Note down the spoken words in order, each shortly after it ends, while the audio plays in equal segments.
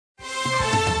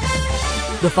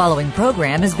The following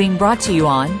program is being brought to you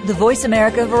on the Voice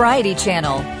America Variety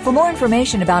Channel. For more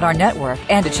information about our network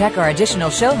and to check our additional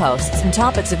show hosts and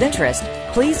topics of interest,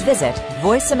 please visit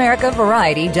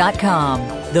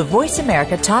voiceamericavariety.com. The Voice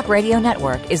America Talk Radio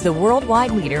Network is the worldwide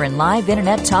leader in live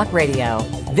Internet talk radio.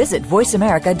 Visit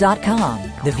voiceamerica.com.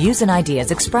 The views and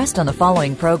ideas expressed on the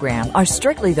following program are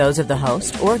strictly those of the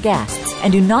host or guests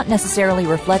and do not necessarily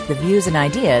reflect the views and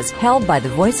ideas held by the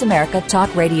Voice America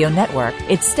Talk Radio Network,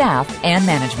 its staff, and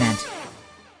management.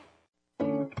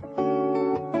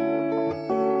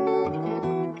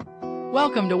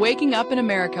 Welcome to Waking Up in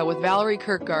America with Valerie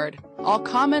Kirkgard. All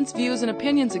comments, views, and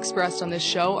opinions expressed on this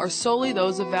show are solely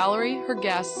those of Valerie, her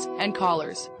guests, and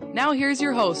callers. Now here's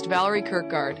your host, Valerie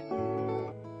Kirkgard.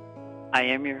 I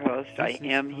am your host. I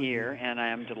am here, and I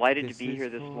am delighted to be here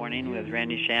this morning with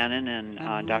Randy Shannon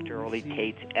and Dr. Early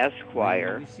Tate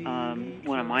Esquire.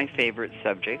 One of my favorite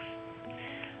subjects.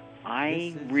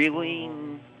 I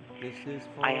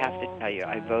have to tell you,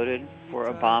 I voted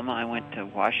for Obama. I went to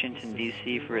Washington,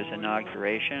 D.C. for his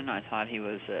inauguration. I thought he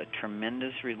was a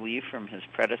tremendous relief from his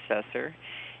predecessor.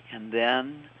 And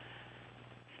then,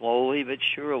 slowly but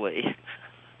surely,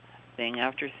 thing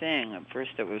after thing, at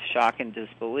first it was shock and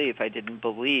disbelief. I didn't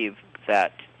believe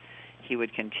that he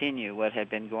would continue what had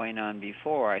been going on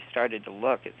before. I started to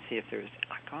look and see if there was,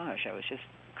 I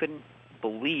couldn't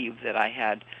believe that I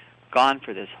had gone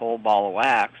for this whole ball of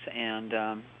wax. And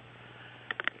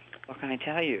what can I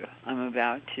tell you? I'm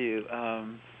about to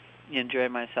enjoy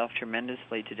myself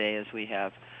tremendously today as we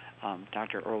have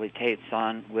Dr. Early Tate's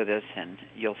on with us, and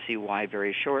you'll see why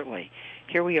very shortly.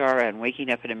 Here we are on Waking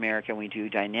Up in America, and we do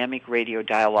dynamic radio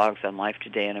dialogues on life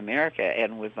today in America,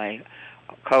 and with my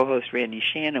co-host Randy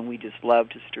Shannon, we just love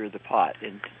to stir the pot,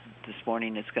 and this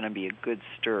morning it's going to be a good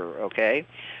stir, okay?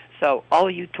 So all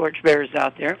of you torchbearers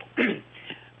out there,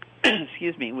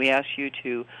 excuse me, we ask you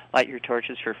to light your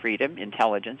torches for freedom,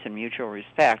 intelligence, and mutual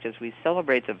respect as we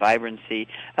celebrate the vibrancy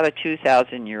of a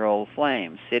 2,000-year-old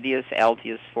flame, Sidious,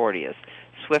 Altius, Fortius,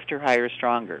 swifter, higher,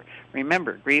 stronger.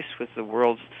 Remember, Greece was the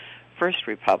world's first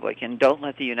republic, and don't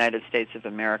let the United States of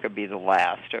America be the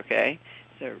last, okay?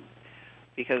 So,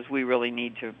 because we really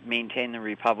need to maintain the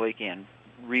republic and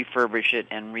refurbish it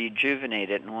and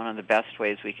rejuvenate it, and one of the best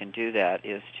ways we can do that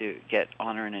is to get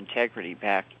honor and integrity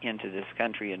back into this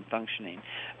country and functioning.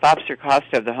 Bob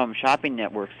Circosta of the Home Shopping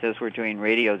Network says we're doing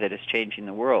radio that is changing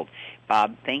the world.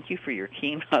 Bob, thank you for your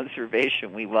keen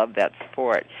observation. We love that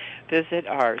support. Visit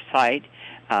our site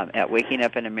at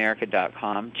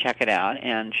wakingupinamerica.com. Check it out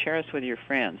and share us with your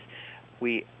friends.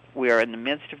 We are in the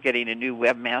midst of getting a new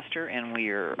webmaster, and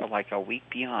we are like a week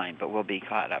behind, but we'll be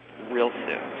caught up real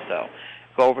soon. So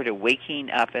go over to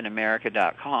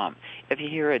wakingupinamerica.com. If you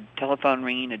hear a telephone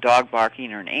ringing, a dog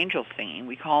barking, or an angel singing,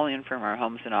 we call in from our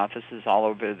homes and offices all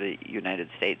over the United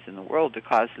States and the world to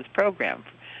cause this program.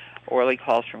 Orly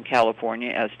calls from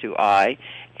California, as do I,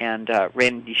 and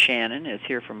Randy Shannon is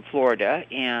here from Florida,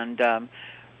 and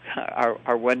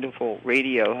our wonderful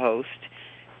radio host,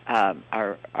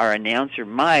 our announcer,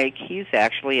 Mike, he's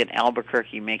actually in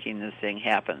Albuquerque making this thing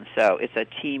happen. So it's a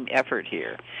team effort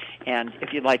here. And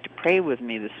if you'd like to pray with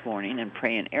me this morning and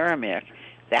pray in Aramaic,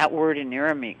 that word in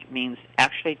Aramaic means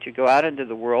actually to go out into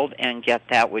the world and get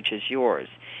that which is yours.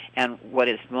 And what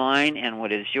is mine and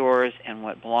what is yours and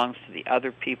what belongs to the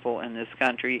other people in this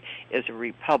country is a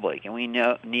republic. And we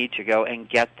need to go and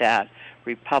get that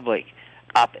republic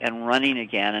up and running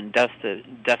again and dust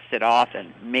it off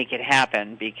and make it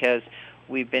happen, because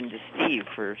we've been deceived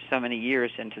for so many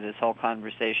years into this whole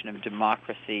conversation of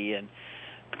democracy and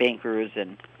bankers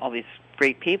and all these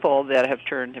great people that have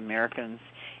turned Americans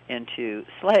into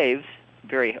slaves,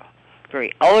 very,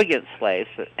 very elegant slaves,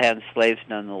 and slaves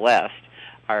nonetheless.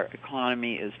 Our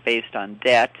economy is based on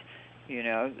debt. You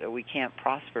know, we can't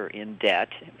prosper in debt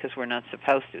because we're not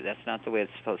supposed to. That's not the way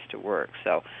it's supposed to work.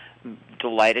 So I'm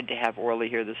delighted to have Orly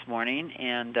here this morning.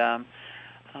 And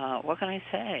what can I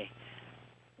say?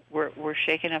 We're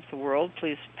shaking up the world.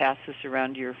 Please pass this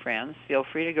around to your friends. Feel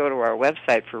free to go to our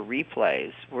website for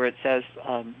replays where it says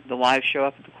the live show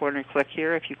up at the corner. Click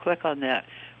here. If you click on that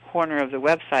corner of the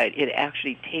website, it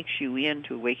actually takes you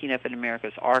into Waking Up in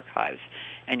America's archives,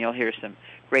 and you'll hear some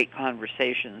great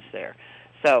conversations there.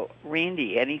 So,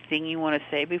 Randy, anything you want to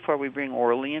say before we bring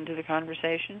Orly into the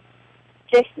conversation?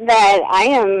 Just that I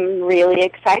am really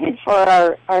excited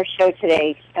for our show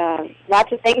today.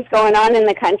 Lots of things going on in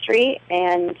the country,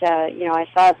 and, I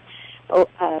saw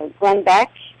Glenn Beck,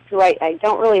 who I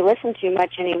don't really listen to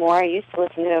much anymore. I used to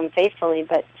listen to him faithfully,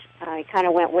 but I kind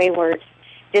of went wayward.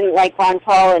 Didn't like Ron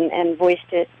Paul and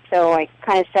voiced it, so I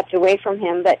kind of stepped away from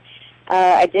him. But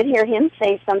I did hear him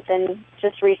say something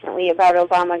just recently about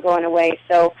Obama going away.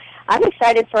 So I'm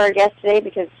excited for our guest today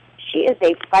because she is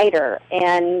a fighter.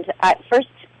 And first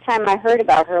time I heard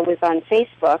about her was on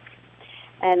Facebook.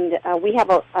 And we have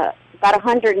about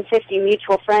 150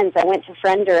 mutual friends. I went to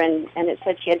friend her, and it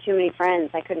said she had too many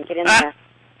friends. I couldn't get in there.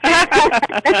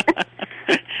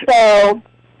 So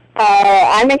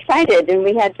I'm excited, and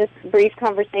we had just a brief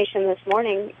conversation this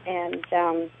morning, and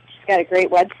she's got a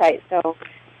great website, so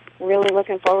really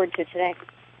looking forward to today.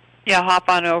 Yeah, hop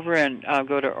on over and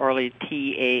go to Orly,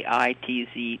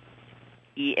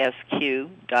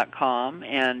 TAITZESQ.com,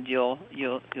 and you'll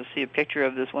see a picture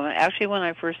of this woman. Actually, when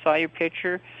I first saw your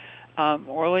picture,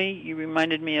 Orly, you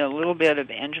reminded me a little bit of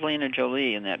Angelina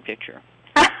Jolie in that picture.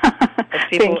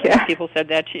 Have people said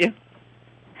that to you?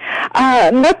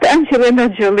 Not Angelina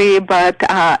Jolie, but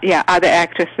other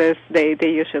actresses. They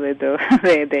usually do.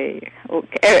 they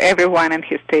everyone in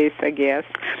his taste, I guess.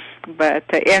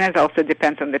 But and it also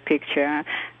depends on the picture.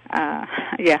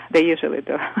 They usually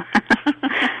do.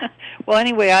 Well,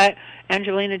 anyway,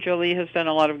 Angelina Jolie has done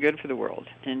a lot of good for the world,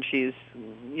 and she's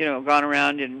gone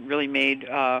around and really made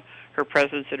her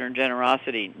presence and her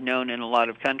generosity known in a lot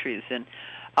of countries. And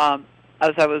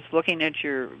as I was looking at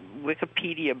your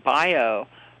Wikipedia bio,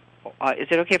 is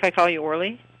it okay if I call you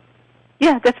Orly?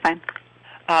 Yeah, that's fine.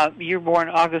 You're born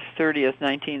August 30th,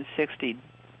 1960.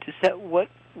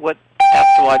 What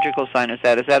astrological sign is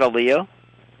that? Is that a Leo?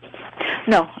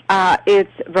 No,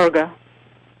 it's Virgo.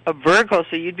 A Virgo,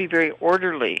 so you'd be very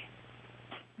orderly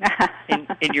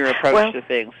in your approach to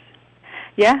things.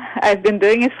 Yeah, I've been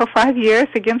doing it for 5 years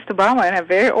against Obama in a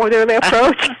very orderly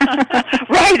approach.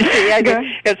 Right.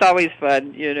 It's always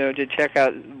fun, to check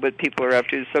out what people are up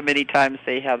to. So many times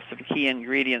they have some key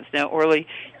ingredients. Now, Orly,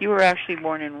 you were actually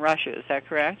born in Russia, is that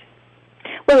correct?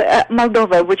 Well,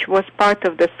 Moldova, which was part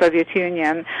of the Soviet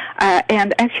Union,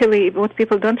 and actually what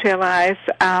people don't realize,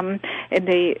 and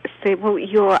they say, well,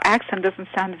 your accent doesn't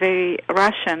sound very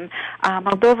Russian.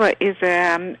 Moldova is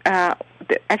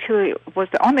actually was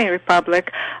the only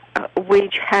republic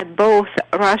which had both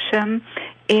Russian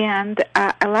and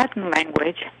a Latin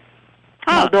language.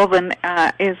 Huh. Moldovan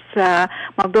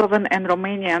and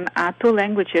Romanian are two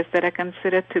languages that are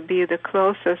considered to be the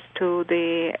closest to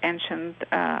the ancient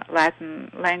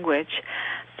Latin language.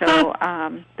 So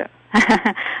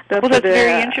that's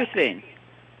very interesting,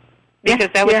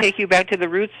 because that would take you back to the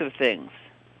roots of things.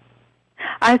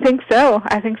 I think so.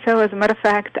 As a matter of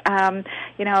fact, an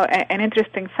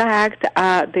interesting fact,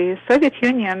 the Soviet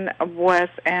Union was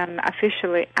an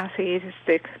officially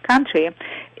atheistic country,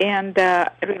 and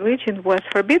religion was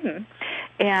forbidden.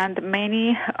 And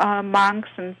many monks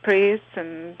and priests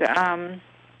and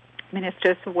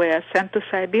ministers were sent to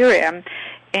Siberia.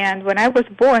 And when I was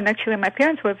born, actually, my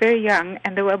parents were very young,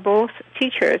 and they were both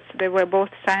teachers. They were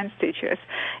both science teachers.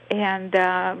 And,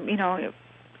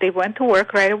 they went to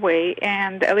work right away,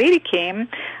 and a lady came,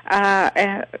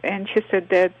 and she said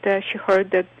that she heard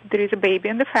that there is a baby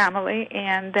in the family,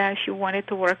 and she wanted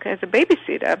to work as a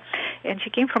babysitter. And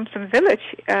she came from some village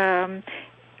in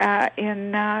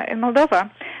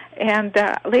Moldova. And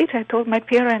later I told my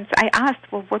parents, I asked,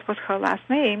 well, what was her last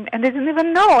name? And they didn't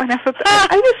even know. And I thought,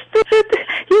 are you stupid?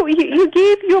 You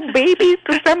gave your baby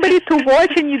to somebody to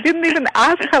watch, and you didn't even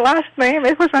ask her last name.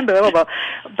 It was unbelievable.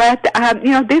 But,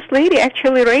 this lady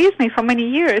actually raised me for many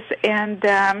years. And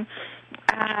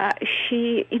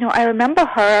she, I remember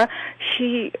her.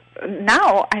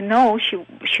 Now I know she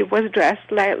was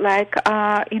dressed like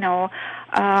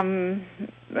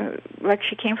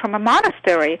she came from a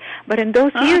monastery, but in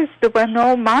those years there were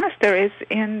no monasteries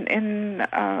in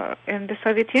the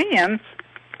Soviet Union.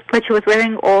 But she was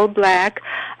wearing all black.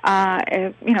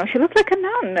 She looked like a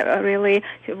nun, really,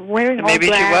 wearing all Maybe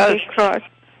black. She was.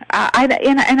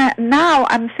 Now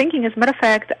I'm thinking, as a matter of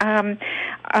fact,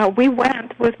 we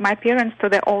went with my parents to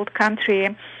the old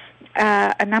country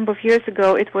a number of years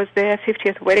ago. It was their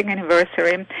 50th wedding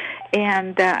anniversary,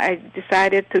 and I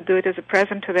decided to do it as a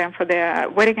present to them for their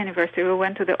wedding anniversary. We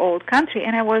went to the old country,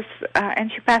 and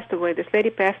and she passed away. This lady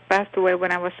passed away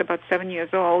when I was about 7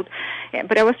 years old.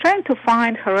 But I was trying to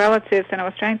find her relatives, and I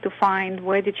was trying to find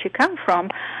where did she come from.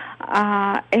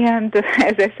 And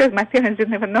as I said, my parents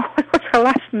didn't even know what was her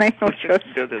last name, which was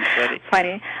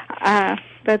funny.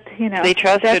 But they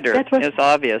trusted her. It's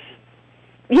obvious.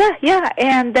 Yeah,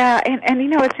 and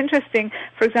it's interesting.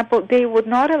 For example, they would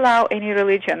not allow any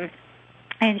religion,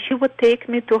 and she would take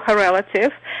me to her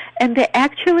relative, and they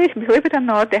actually, believe it or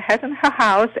not, they had in her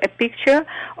house a picture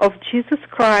of Jesus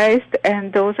Christ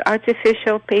and those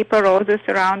artificial paper roses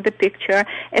around the picture,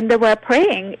 and they were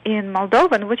praying in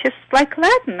Moldovan, which is like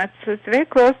Latin. It's very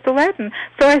close to Latin.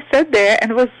 So I sat there,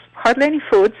 and it was hardly any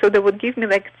food, so they would give me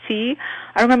like tea.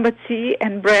 I remember tea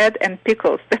and bread and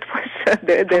pickles. That was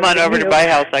Come on over to my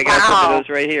house. I got some of those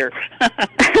right here.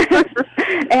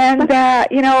 And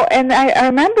and I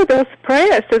remember those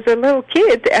prayers as a little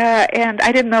kid, and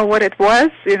I didn't know what it was.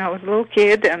 I was a little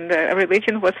kid, and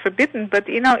religion was forbidden. But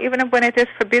even when it is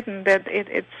forbidden, that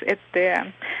it's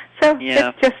there. So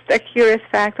it's just a curious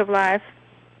fact of life.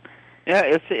 Yeah,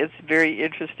 it's very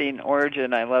interesting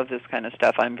origin. I love this kind of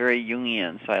stuff. I'm very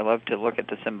Jungian, so I love to look at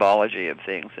the symbology of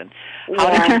things. And how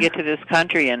did you get to this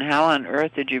country, and how on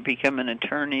earth did you become an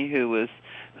attorney who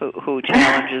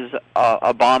challenges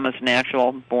Obama's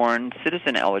natural-born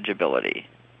citizen eligibility?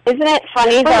 Isn't it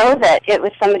funny, though, that it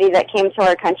was somebody that came to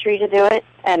our country to do it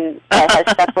and that has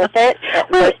stuck with it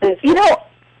versus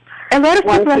a lot of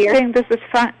people are saying this is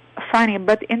funny,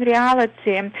 but in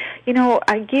reality,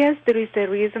 I guess there is a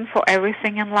reason for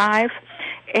everything in life,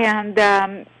 and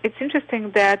it's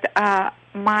interesting that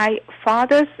my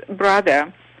father's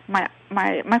brother,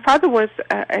 my father was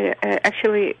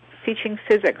actually teaching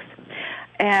physics,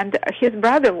 and his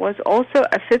brother was also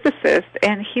a physicist,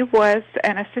 and he was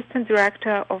an assistant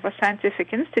director of a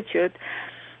scientific institute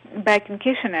back in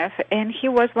Kishinev, and he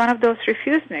was one of those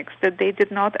refuseniks that they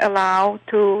did not allow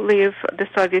to leave the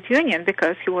Soviet Union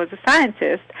because he was a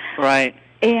scientist. Right.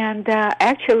 And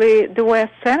actually, there were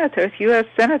senators, U.S.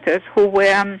 senators, who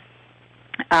were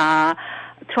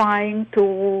trying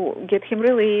to get him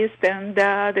released, and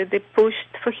they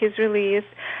pushed for his release.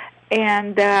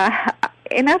 And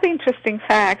another interesting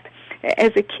fact,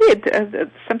 as a kid,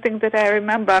 something that I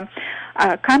remember,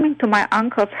 coming to my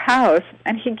uncle's house,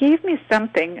 and he gave me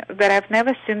something that I've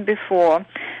never seen before,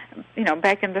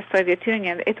 back in the Soviet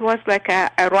Union. It was like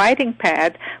a writing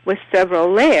pad with several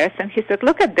layers, and he said,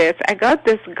 look at this. I got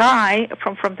this guy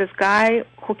from this guy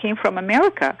who came from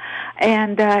America,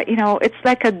 and, it's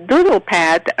like a doodle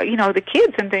pad. The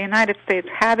kids in the United States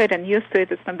have it and used to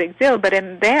it. It's no big deal, but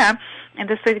in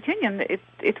the Soviet Union,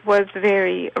 it was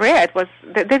very rare.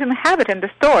 They didn't have it in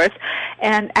the stores,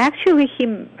 and actually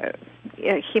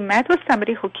he met with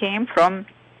somebody who came from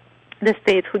the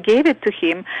States who gave it to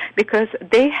him because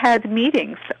they had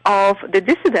meetings of the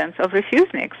dissidents, of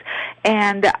refuseniks,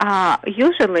 and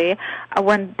usually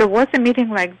when there was a meeting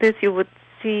like this, you would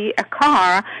see a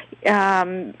car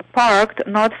parked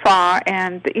not far,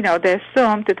 and they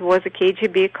assumed it was a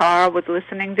KGB car with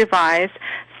listening device.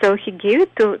 So he gave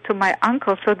it to my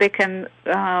uncle so they can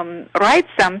write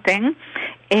something,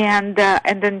 and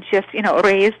then just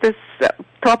raise this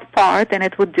top part, and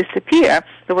it would disappear.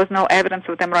 There was no evidence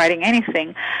of them writing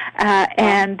anything,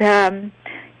 and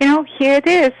here it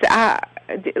is.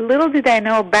 Little did I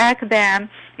know back then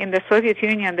in the Soviet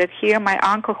Union that here my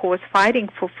uncle, who was fighting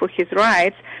for his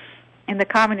rights in the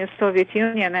communist Soviet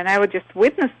Union, and I would just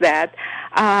witness that.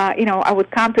 I would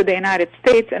come to the United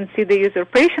States and see the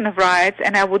usurpation of rights,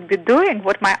 and I would be doing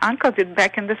what my uncle did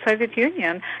back in the Soviet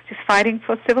Union, just fighting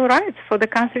for civil rights, for the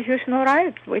constitutional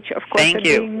rights, which, of course, are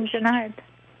being denied.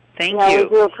 Thank you. We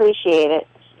do appreciate it.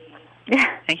 Yeah.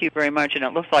 Thank you very much, and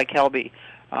it looks like Kelby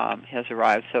has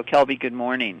arrived. So, Kelby, good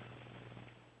morning.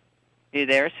 Are you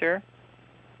there, sir?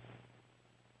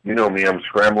 You know me, I'm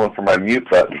scrambling for my mute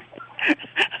button.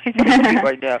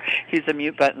 I know. He's a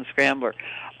mute button scrambler.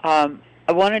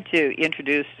 I wanted to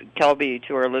introduce Kelby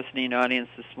to our listening audience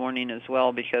this morning as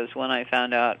well, because when I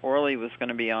found out Orly was going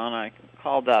to be on, I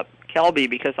called up Kelby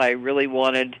because I really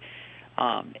wanted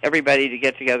everybody to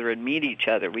get together and meet each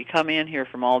other. We come in here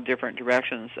from all different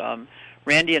directions.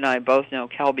 Randy and I both know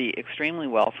Kelby extremely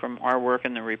well from our work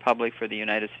in the Republic for the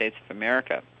United States of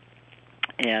America.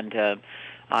 And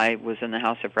I was in the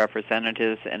House of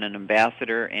Representatives and an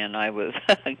ambassador, and I was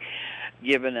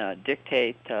given a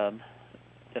dictate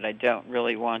that I don't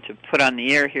really want to put on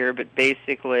the air here, but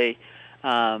basically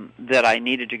that I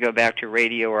needed to go back to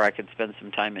radio or I could spend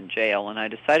some time in jail. And I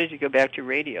decided to go back to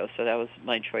radio, so that was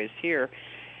my choice here.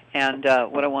 And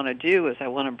what I want to do is I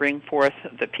want to bring forth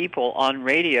the people on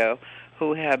radio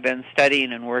who have been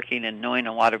studying and working and knowing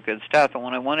a lot of good stuff. And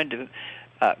what I wanted to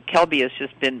Kelby has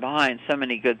just been behind so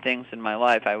many good things in my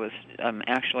life. I was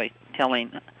actually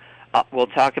telling, we'll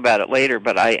talk about it later,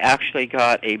 but I actually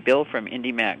got a bill from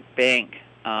IndyMac Bank,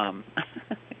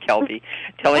 Kelby,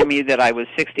 telling me that I was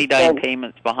 69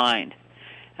 payments behind,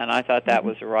 and I thought that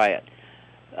was a riot.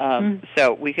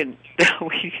 So we can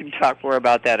talk more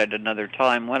about that at another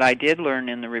time. What I did learn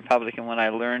in the Republic and what I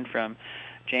learned from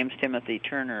James Timothy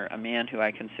Turner, a man who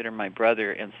I consider my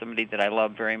brother and somebody that I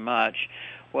love very much,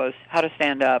 was how to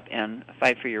stand up and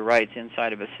fight for your rights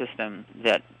inside of a system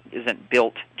that isn't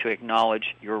built to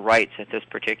acknowledge your rights at this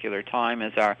particular time,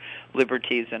 as our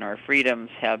liberties and our freedoms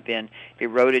have been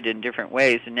eroded in different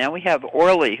ways. And now we have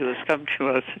Orly, who has come to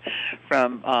us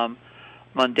from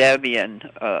Mondavian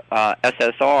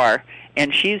SSR,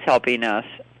 and she's helping us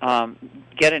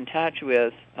get in touch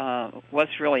with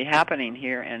what's really happening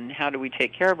here and how do we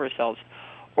take care of ourselves.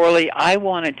 Orly, I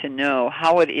wanted to know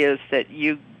how it is that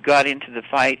you got into the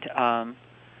fight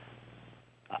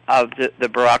of the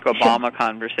Barack Obama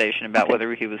conversation about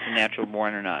whether he was natural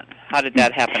born or not. How did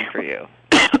that happen for you?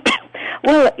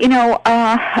 Well,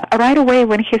 right away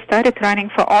when he started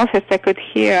running for office, I could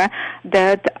hear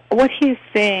that what he's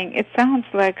saying, it sounds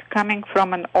like coming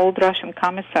from an old Russian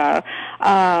commissar.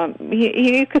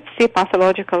 You could see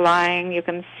pathological lying. You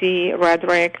can see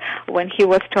rhetoric when he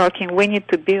was talking. We need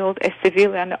to build a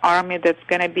civilian army that's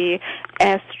going to be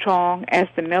as strong as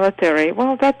the military.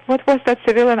 Well, what was that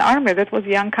civilian army? That was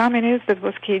young communists. That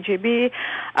was KGB.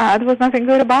 There was nothing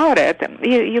good about it.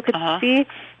 You could see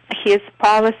his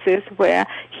policies where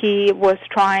he was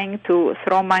trying to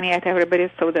throw money at everybody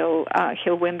so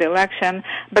he'll win the election,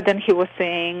 but then he was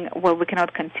saying, well, we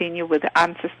cannot continue with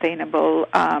unsustainable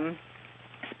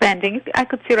spending. I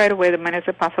could see right away the man is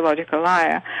a pathological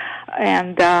liar.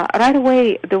 And right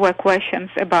away there were questions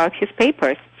about his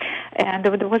papers. And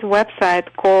there was a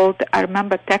website called, I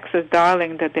remember, Texas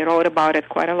Darling, that they wrote about it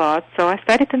quite a lot. So I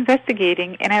started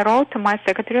investigating, and I wrote to my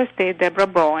Secretary of State, Deborah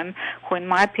Bowen, who, in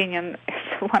my opinion,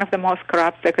 is one of the most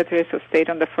corrupt Secretaries of State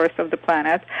on the face of the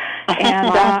planet.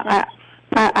 And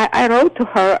I wrote to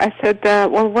her. I said,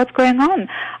 well, what's going on?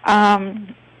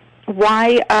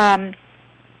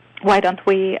 Why don't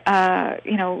we,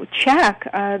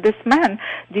 check this man?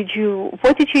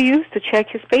 What did you use to check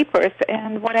his papers?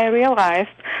 And what I realized,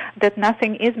 that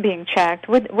nothing is being checked.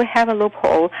 We have a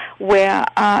loophole where,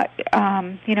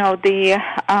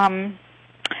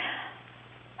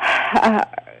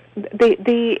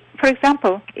 for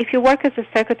example, if you work as a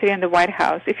secretary in the White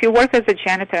House, if you work as a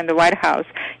janitor in the White House,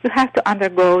 you have to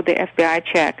undergo the FBI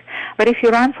check. But if you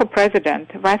run for president,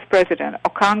 vice president,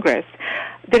 or Congress,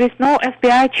 there is no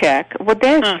FBI check. What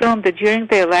they assume that during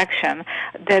the election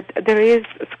that there is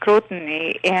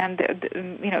scrutiny, and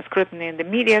scrutiny in the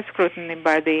media, scrutiny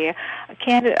by the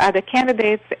other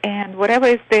candidates, and whatever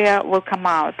is there will come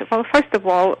out. Well, first of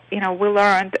all, we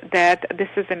learned that this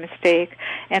is a mistake,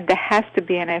 and there has to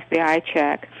be an FBI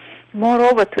check.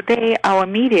 Moreover, today our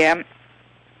media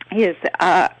is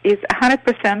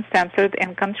 100% censored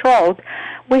and controlled.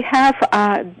 We have,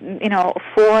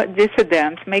 4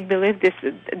 dissidents, make-believe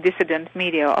dissident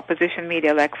media, opposition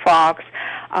media like Fox,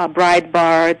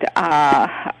 Breitbart,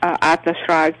 Atlas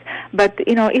Shrugged. But,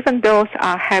 even those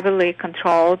are heavily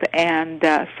controlled and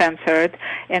censored.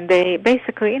 And they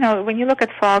basically, when you look at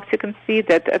Fox, you can see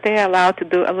that they are allowed to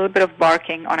do a little bit of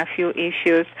barking on a few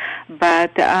issues,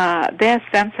 but they're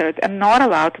censored and not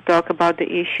allowed to talk about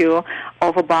the issue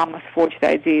of Obama's forged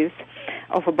IDs,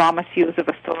 of Obama's use of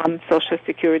a stolen Social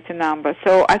Security number.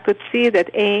 So I could see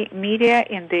that media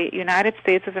in the United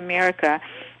States of America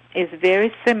is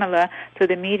very similar to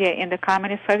the media in the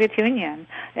Communist Soviet Union.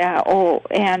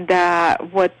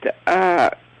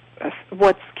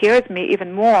 What scares me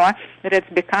even more, that it's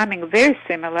becoming very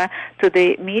similar to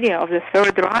the media of the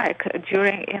Third Reich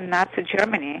in Nazi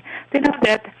Germany. They know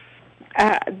that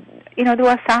there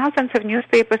were thousands of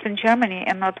newspapers in Germany,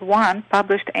 and not one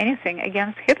published anything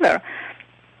against Hitler.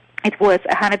 It was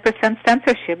 100%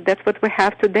 censorship. That's what we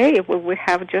have today. We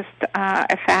have just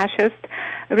a fascist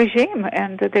regime,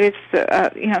 and there is,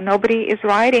 nobody is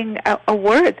writing a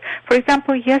word. For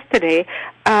example, yesterday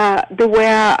there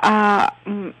were a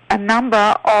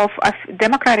number of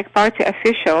Democratic Party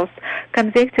officials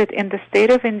convicted in the state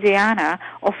of Indiana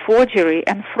of forgery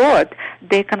and fraud.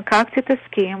 They concocted a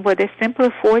scheme where they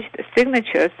simply forged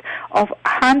signatures of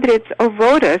hundreds of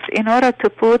voters in order to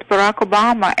put Barack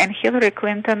Obama and Hillary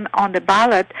Clinton on the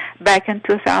ballot back in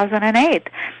 2008.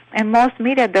 And most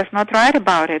media does not write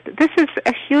about it. This is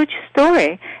a huge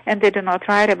story, and they do not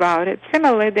write about it.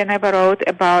 Similarly, they never wrote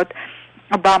about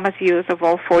Obama's use of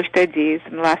all forged IDs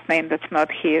and last name that's not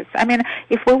his. I mean,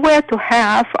 if we were to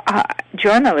have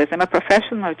journalism, a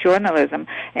professional journalism,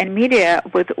 and media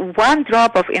with one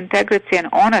drop of integrity and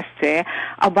honesty,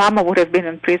 Obama would have been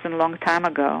in prison a long time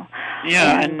ago.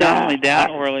 Yeah, and not only that,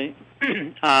 Orly,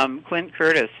 Clint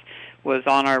Curtis was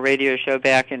on our radio show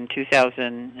back in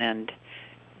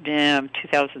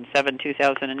 2007,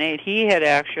 2008. He had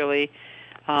actually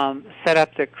set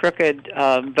up the crooked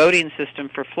voting system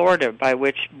for Florida by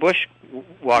which Bush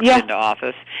walked into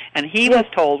office. And he was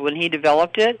told when he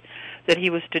developed it that he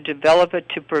was to develop it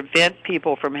to prevent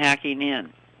people from hacking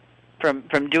in,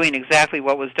 from doing exactly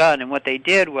what was done. And what they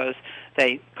did was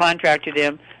they contracted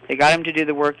him, they got him to do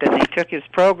the work, then they took his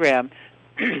program.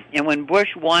 And when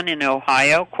Bush won in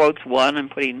Ohio, quotes won, I'm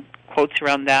putting quotes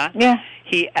around that,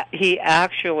 he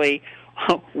actually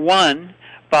won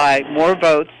by more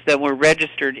votes than were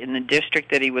registered in the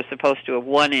district that he was supposed to have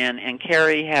won in, and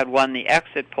Kerry had won the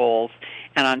exit polls.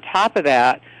 And on top of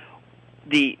that,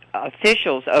 the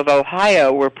officials of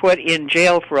Ohio were put in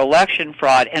jail for election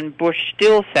fraud, and Bush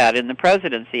still sat in the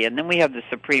presidency. And then we have the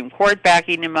Supreme Court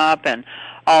backing him up and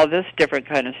all this different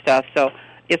kind of stuff. So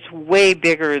it's way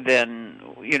bigger than,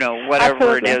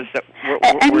 whatever Absolutely. it is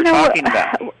that we're talking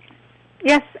about.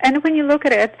 Yes, and when you look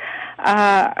at it,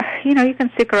 you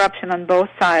can see corruption on both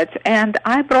sides. And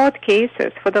I brought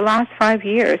cases for the last 5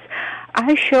 years.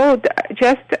 I showed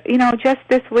just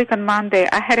this week on Monday,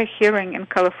 I had a hearing in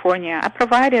California. I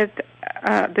provided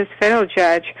this federal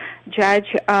judge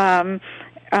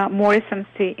Morrison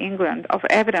C. England, of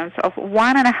evidence of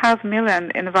 1.5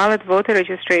 million invalid voter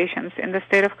registrations in the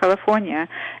state of California,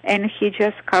 and he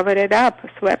just covered it up,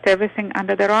 swept everything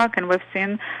under the rug, and we've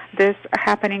seen this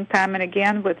happening time and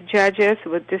again with judges,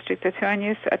 with district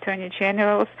attorneys, attorney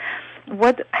generals.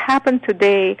 What happened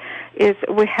today is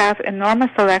we have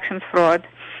enormous elections fraud,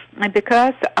 and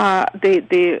because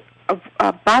the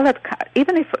ballot,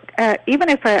 even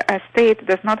if a state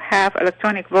does not have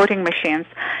electronic voting machines,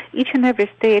 each and every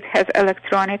state has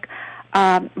electronic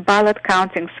ballot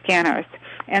counting scanners,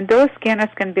 and those scanners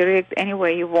can be rigged any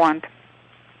way you want.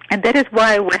 And that is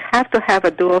why we have to have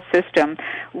a dual system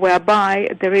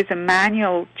whereby there is a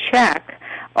manual check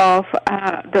of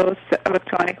those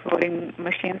electronic voting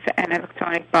machines and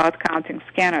electronic ballot counting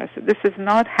scanners. This is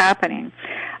not happening.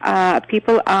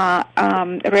 People are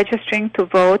registering to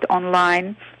vote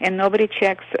online, and nobody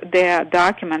checks their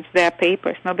documents, their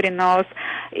papers. Nobody knows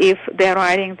if they're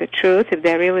writing the truth, if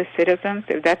they're really citizens,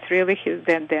 if that's really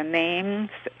their names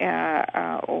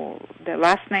or their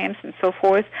last names and so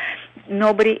forth.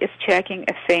 Nobody is checking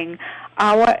a thing.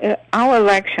 Our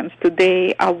elections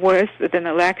today are worse than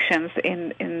elections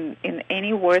in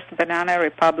any worse banana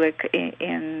republic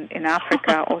in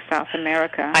Africa or South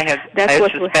America. I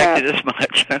suspected as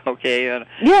much. Okay, and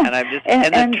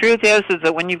the truth is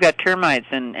that when you've got termites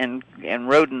and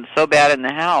rodents so bad in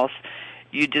the house,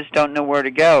 you just don't know where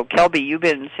to go. Kelby, you've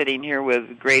been sitting here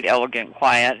with great, elegant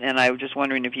quiet, and I was just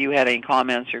wondering if you had any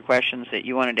comments or questions that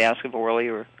you wanted to ask of Orly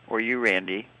or you,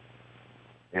 Randy.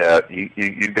 Yeah,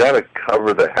 you got to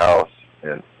cover the house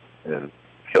and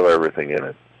kill everything in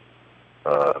it.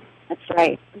 That's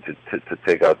right. To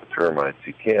take out the termites,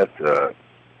 you can't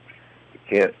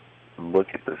look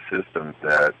at the system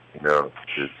that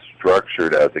is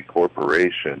structured as a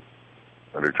corporation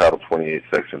under Title 28,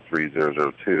 Section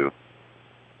 3002,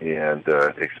 and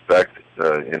expect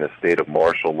in a state of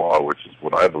martial law, which is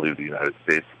what I believe the United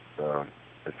States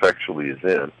effectually is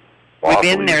in. We've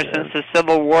been there since the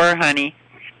Civil War, honey.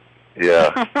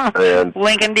 Yeah. And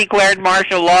Lincoln declared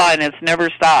martial law, and it's never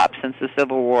stopped since the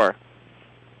Civil War.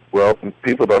 Well,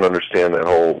 people don't understand that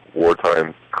whole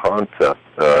wartime concept.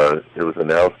 It was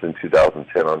announced in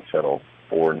 2010 on Channel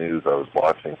 4 News I was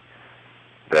watching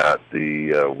that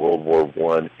the World War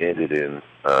I ended in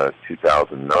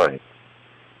 2009.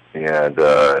 And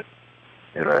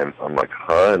I'm like,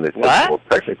 huh? And they said, well,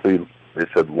 technically, they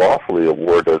said lawfully a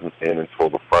war doesn't end until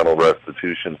the final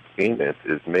restitution payment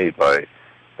is made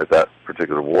at that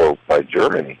particular war by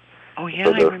Germany. Oh, yeah,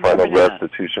 so the final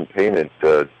restitution payment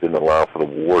didn't allow for the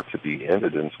war to be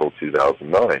ended until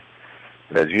 2009.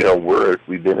 And as you know,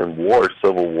 we've been in war,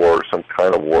 civil war, some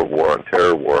kind of war on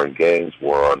terror, war on gangs,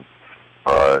 war on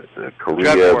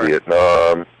Korea,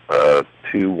 Vietnam,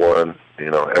 2-1,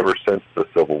 ever since the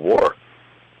Civil War.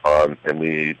 And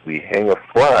we hang a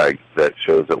flag that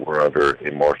shows that we're under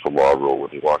a martial law rule. When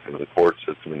you walk into the court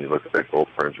system and you look at that gold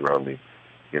fringe around the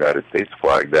United States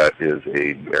flag, that is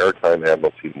a maritime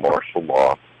admiralty martial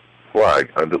law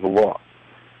flag under the law.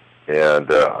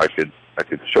 And I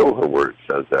could show her where it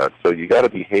says that. So you got to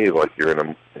behave like you're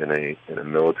in a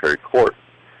military court,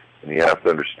 and you have to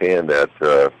understand that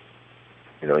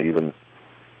even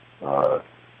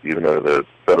under the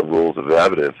Federal Rules of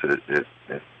Evidence, it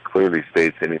clearly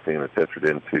states anything that's entered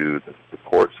into the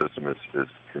court system is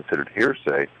considered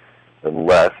hearsay,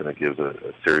 unless, and it gives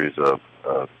a series of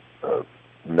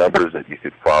numbers that you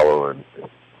could follow and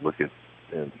look at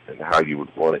and how you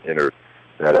would want to enter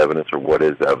that evidence or what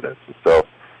is evidence. And so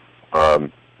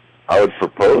I would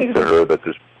propose to her that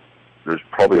there's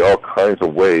probably all kinds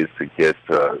of ways to get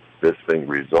this thing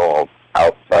resolved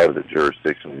outside of the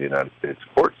jurisdiction of the United States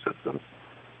court system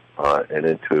and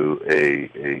into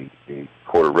a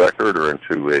court of record or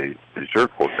into a juror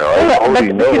court. Now, I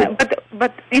already know.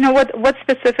 But what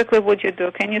specifically would you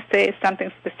do? Can you say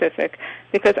something specific?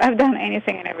 Because I've done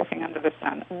anything and everything under the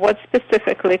sun. What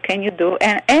specifically can you do?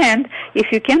 And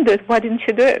if you can do it, why didn't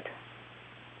you do it?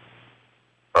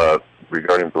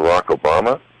 Regarding Barack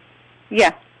Obama?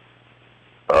 Yeah.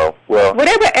 Oh, well.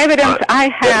 Whatever evidence I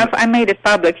have, I made it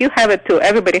public. You have it too.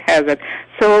 Everybody has it.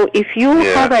 So if you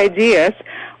have ideas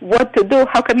what to do,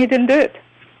 how come you didn't do it?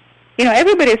 You know,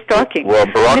 everybody is talking. Well,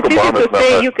 Barack Obama's to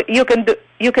say you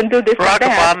can do this Barack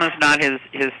and that. Obama's not his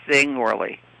thing,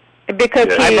 Orly.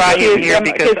 Because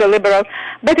he's a liberal.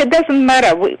 But it doesn't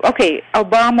matter.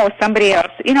 Obama or somebody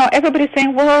else. You know, everybody's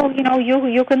saying, well, you know,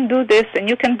 you can do this and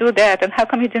you can do that, and how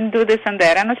come you didn't do this and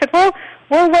that? And I said, well,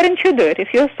 why didn't you do it?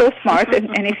 If you're so smart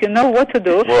and if you know what to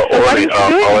do, why didn't you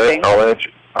do anything? I'll answer.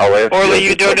 Orly,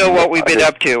 you don't know what we've been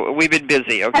up to. We've been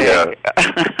busy, okay?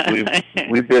 Yeah.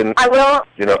 we've been. I will,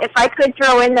 you know, if I could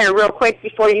throw in there real quick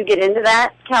before you get into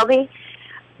that, Kelby.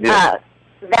 Yeah.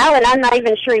 Val, and I'm not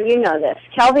even sure you know this,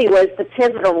 Kelby was the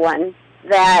pivotal one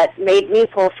that made me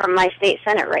pull from my state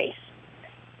Senate race.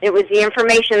 It was the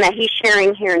information that he's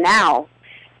sharing here now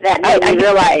that made me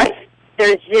realize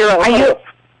there's zero hope.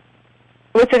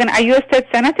 Wait a second, are you a state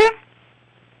senator?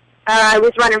 I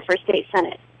was running for state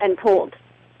Senate and pulled.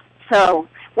 So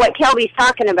what Kelby's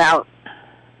talking about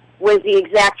was the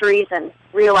exact reason,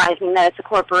 realizing that it's a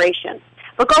corporation.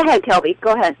 But go ahead, Kelby,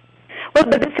 go ahead. Well,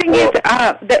 but the thing is,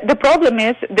 the problem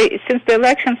is, since the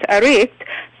elections are rigged,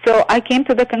 so I came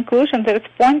to the conclusion that it's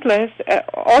pointless,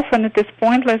 often it is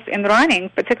pointless in running,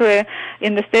 particularly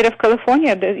in the state of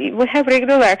California. We have rigged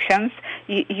elections.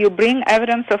 You bring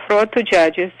evidence of fraud to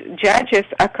judges. Judges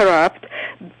are corrupt.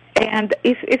 And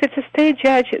if it's a state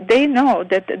judge, they know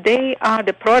that they are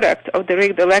the product of the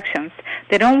rigged elections.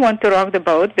 They don't want to rock the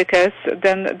boat because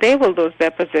then they will lose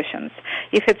their positions.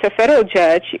 If it's a federal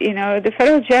judge, you know, the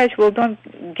federal judge will not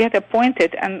get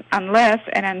appointed unless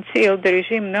and until the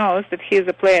regime knows that he's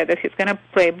a player, that he's going to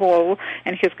play ball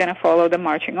and he's going to follow the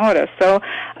marching orders. So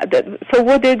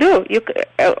what they do?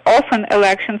 Often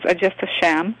elections are just a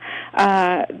sham.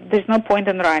 There's no point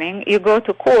in running. You go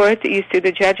to court, you see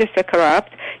the judges are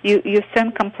corrupt. You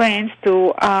send complaints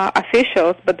to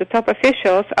officials, but the top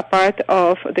officials are part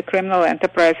of the criminal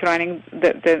enterprise running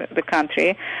the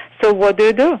country. So what do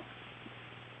you do?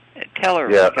 Tell her,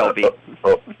 Kelby.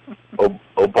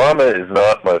 Obama is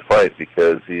not my fight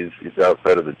because he's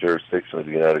outside of the jurisdiction of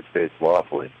the United States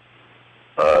lawfully.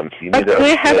 But do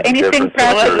you have anything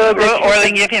practical?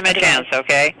 Orly, give him a chance,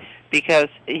 okay? Because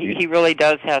he really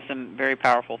does have some very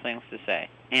powerful things to say.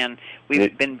 And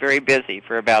we've been very busy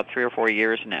for about 3 or 4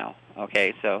 years now.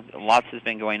 Okay, so lots has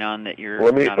been going on that you're not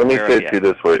aware of yet. Let me say it to you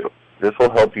this way. This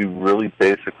will help you really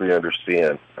basically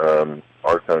understand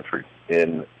our country.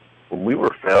 When we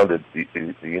were founded, the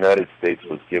United States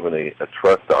was given a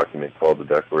trust document called the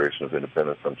Declaration of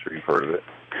Independence. I'm sure you've heard of it,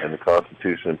 and the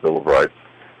Constitution and Bill of Rights.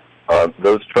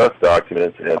 Those trust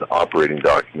documents and operating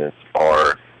documents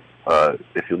are,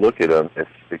 if you look at them,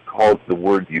 it calls the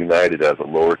word united as a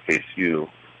lowercase u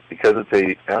because it's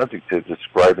an adjective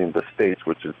describing the states,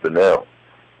 which is the noun.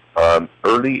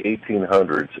 Early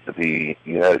 1800s, the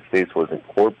United States was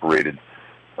incorporated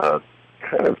kind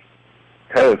of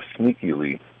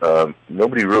sneakily.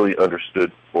 Nobody really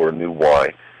understood or knew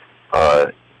why.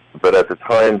 But at the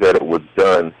time that it was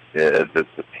done, the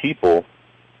people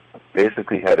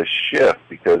basically had a shift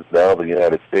because now the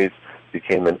United States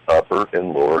became an upper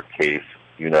and lower case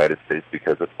United States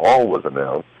because it all was a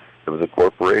noun. It was a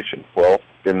corporation. Well,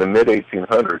 in the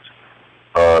mid-1800s,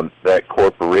 that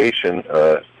corporation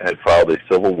had filed a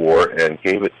civil war and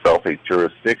gave itself a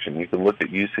jurisdiction. You can look at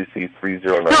UCC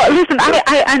 309. No, listen,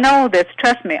 I know this.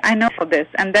 Trust me, I know this.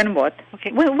 And then what?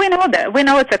 Okay, we know that. We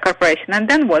know it's a corporation. And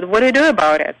then what? What do you do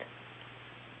about it?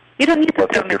 You don't need to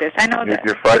tell me this. I know that.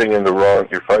 You're fighting in the wrong.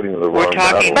 We're talking through.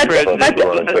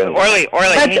 Orly,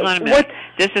 hang on a minute.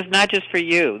 This is not just for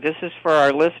you. This is for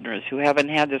our listeners who haven't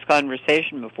had this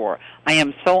conversation before. I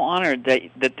am so honored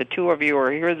that the two of you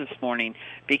are here this morning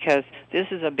because this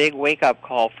is a big wake-up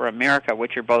call for America,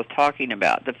 which you're both talking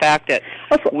about. The fact that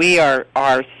we are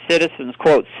citizens,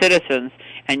 quote, citizens,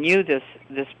 and you,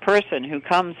 this person who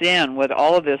comes in with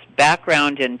all of this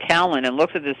background and talent and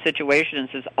looks at this situation and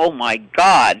says, oh, my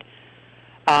God.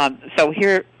 So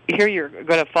here you're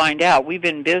going to find out. We've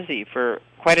been busy for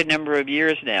quite a number of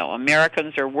years now.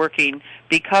 Americans are working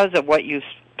because of what you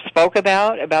spoke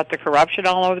about the corruption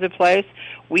all over the place.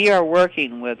 We are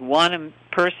working with one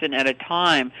person at a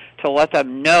time to let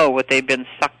them know what they've been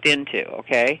sucked into,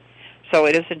 okay? So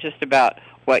it isn't just about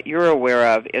what you're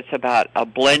aware of, it's about a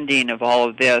blending of all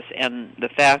of this, and the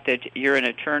fact that you're an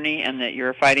attorney and that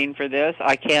you're fighting for this,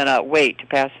 I cannot wait to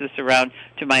pass this around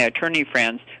to my attorney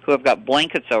friends who have got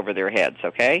blankets over their heads,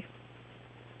 okay?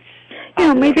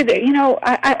 Maybe,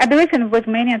 I believe with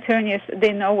many attorneys,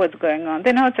 they know what's going on.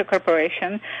 They know it's a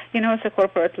corporation. It's a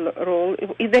corporate rule.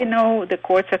 If they know the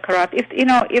courts are corrupt,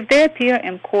 if they appear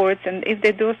in courts and if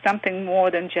they do something more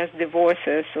than just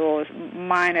divorces or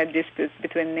minor disputes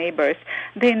between neighbors,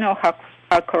 they know how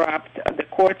corrupt the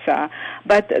courts are.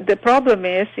 But the problem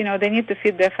is, they need to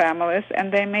feed their families,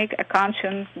 and they make a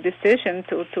conscious decision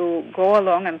to go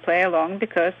along and play along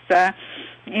because,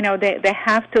 they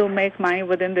have to make money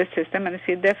within the system and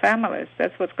feed their families.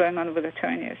 That's what's going on with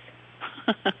attorneys.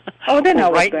 They know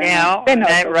what's going on.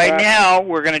 Right now,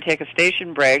 we're going to take a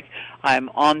station break. I'm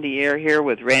on the air here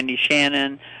with Randy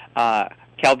Shannon,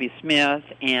 Kelby Smith,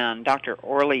 and Dr.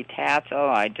 Orly Tatz. Oh,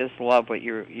 I just love what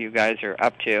you guys are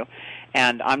up to.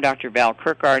 And I'm Dr. Val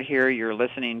Kirkgard here. You're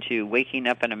listening to Waking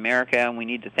Up in America, and we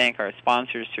need to thank our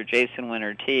sponsors, Sir Jason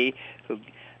Winter Tea,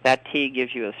 that tea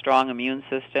gives you a strong immune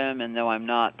system, and though I'm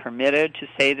not permitted to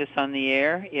say this on the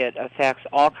air, it affects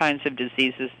all kinds of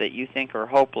diseases that you think are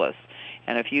hopeless.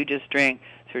 And if you just drink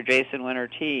Sir Jason Winter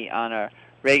Tea on a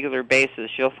regular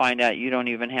basis, you'll find out you don't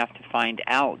even have to find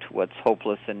out what's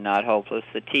hopeless and not hopeless.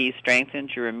 The tea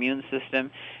strengthens your immune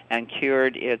system and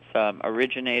cured its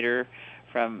originator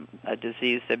from a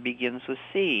disease that begins with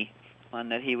C, one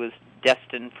that he was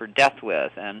destined for death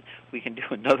with. And we can do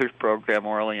another program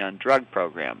orally on drug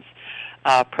programs.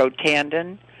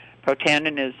 Protandim.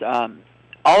 Protandim is,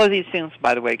 all of these things,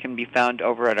 by the way, can be found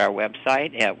over at our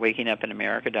website at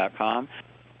wakingupinamerica.com.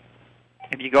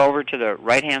 If you go over to the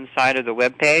right-hand side of the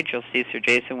web page, you'll see Sir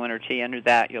Jason Winter Tea. Under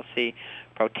that, you'll see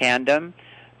Protandim.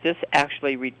 This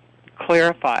actually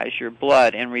clarifies your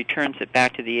blood and returns it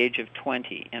back to the age of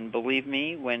 20. And believe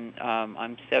me, when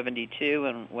I'm 72,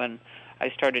 and when I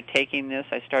started taking this,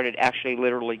 I started actually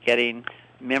literally getting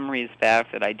memories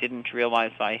back that I didn't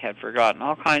realize I had forgotten.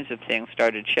 All kinds of things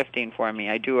started shifting for me.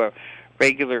 I do a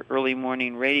regular early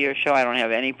morning radio show. I don't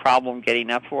have any problem getting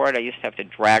up for it. I used to have to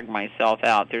drag myself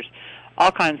out. There's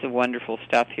all kinds of wonderful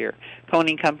stuff here.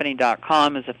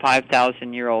 ConingCompany.com is a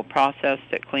 5,000-year-old process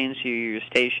that cleans your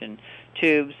station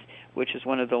tubes, which is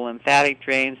one of the lymphatic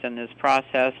drains in this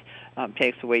process,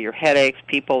 takes away your headaches.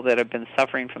 People that have been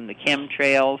suffering from the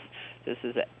chemtrails, this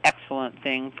is an excellent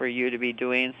thing for you to be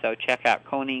doing, so check out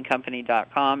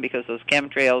ConingCompany.com because those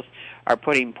chemtrails are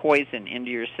putting poison into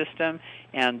your system,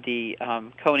 and the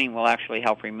Coning will actually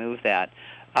help remove that.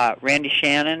 Randy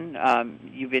Shannon,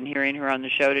 you've been hearing her on the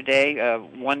show today, a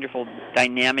wonderful,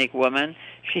 dynamic woman.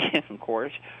 She, of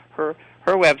course, her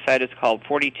website is called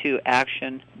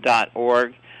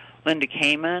 42action.org. Linda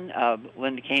Kamen of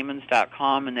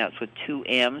lindakamens.com, and that's with 2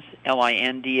 M's,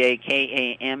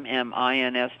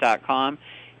 LINDAKAMMINS.com.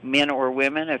 Men or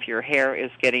women, if your hair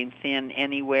is getting thin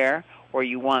anywhere or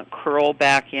you want curl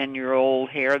back in your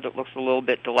old hair that looks a little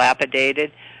bit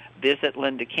dilapidated, visit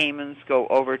Linda Kamens. Go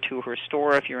over to her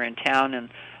store if you're in town and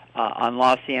on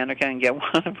La Cienega and get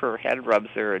one of her head rubs.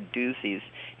 They're doozies,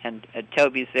 and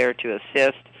Toby's there to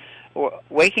assist.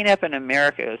 Waking Up in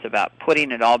America is about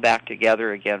putting it all back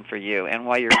together again for you. And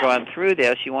while you're going through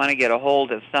this, you want to get a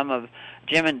hold of some of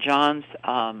Jim and John's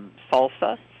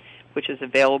salsa, which is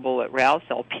available at Ralph's,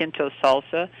 El Pinto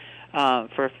Salsa.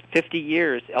 For 50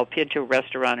 years, El Pinto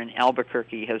Restaurant in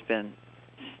Albuquerque has been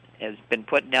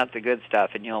putting out the good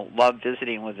stuff, and you'll love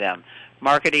visiting with them.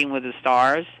 Marketing with the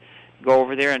Stars, go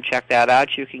over there and check that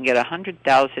out. You can get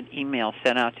 100,000 emails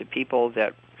sent out to people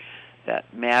that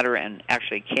matter and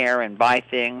actually care and buy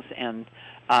things, and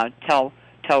tell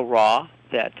Raw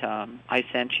that I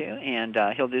sent you, and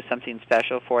he'll do something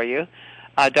special for you.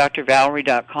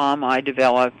 DrValerie.com, I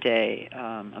developed a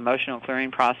emotional clearing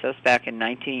process back in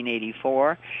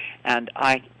 1984, and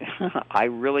I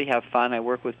really have fun. I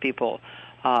work with people.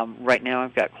 Right now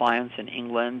I've got clients in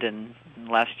England, and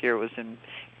last year it was in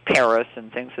Paris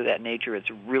and things of that nature. It's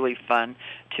really fun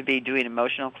to be doing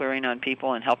emotional clearing on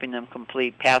people and helping them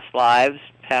complete past lives,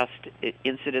 past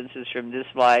incidences from this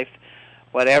life,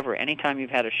 whatever. Anytime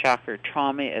you've had a shock or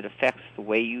trauma, it affects the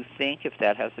way you think. If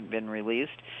that hasn't been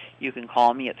released, you can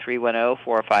call me at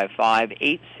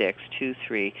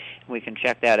 310-455-8623, and we can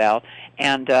check that out.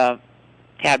 And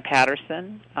Tad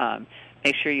Patterson,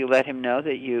 make sure you let him know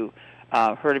that you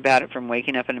heard about it from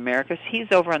Waking Up in America. He's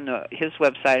over on his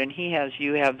website, and he has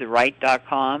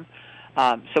youhavetheright.com.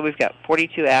 So we've got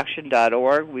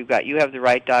 42action.org, we've got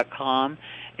youhavetheright.com,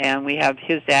 and we have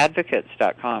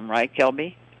hisadvocates.com, right,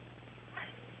 Kelby?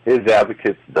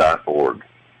 Hisadvocates.org.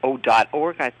 Oh,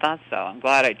 .org? I thought so. I'm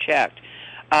glad I checked.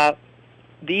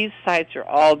 These sites are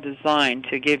all designed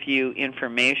to give you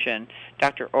information.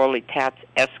 Dr. Orly Tatz,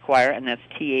 Esquire, and that's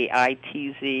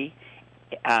Taitz,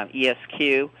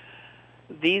 ESQ.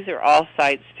 these are all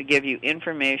sites to give you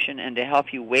information and to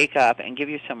help you wake up and give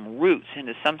you some roots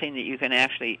into something that you can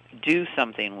actually do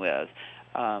something with.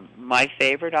 My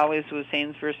favorite always was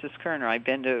Haynes versus Kerner. I've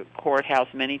been to courthouse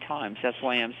many times. That's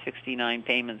why I'm 69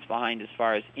 payments behind as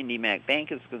far as IndyMac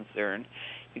Bank is concerned.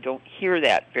 You don't hear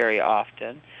that very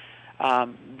often.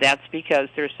 That's because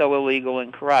they're so illegal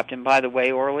and corrupt. And by the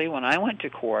way, Orly, when I went to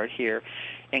court here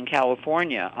in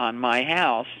California on my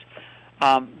house,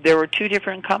 there were two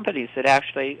different companies that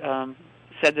actually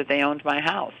said that they owned my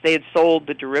house. They had sold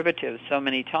the derivatives so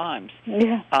many times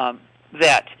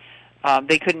that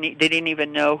they didn't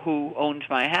even know who owned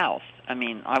my house. I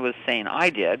mean, I was saying I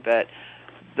did, but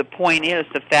the point is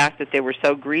the fact that they were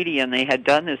so greedy and they had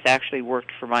done this actually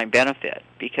worked for my benefit,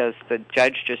 because the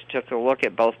judge just took a look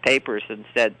at both papers and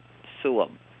said, sue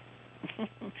them.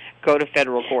 Go to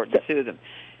federal court and sue them.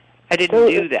 I didn't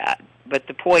do that, but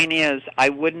the point is I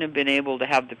wouldn't have been able to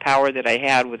have the power that I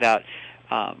had without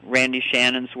Randy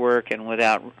Shannon's work and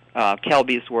without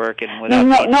Kelby's work and without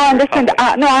I understand.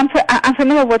 I'm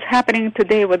familiar with what's happening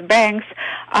today with banks.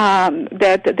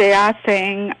 That they are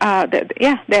saying that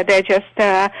they're just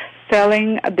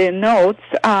selling the notes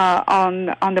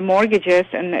on the mortgages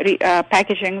and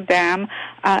packaging them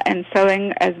and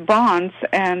selling as bonds,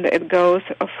 and it goes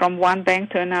from one bank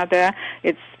to another.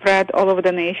 It's spread all over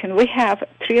the nation. We have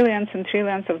trillions and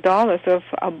trillions of dollars of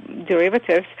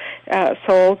derivatives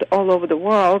sold all over the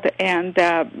world, and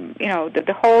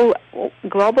the whole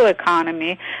global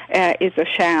economy is a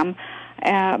sham.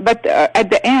 But at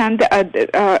the end,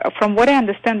 from what I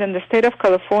understand, in the state of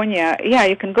California,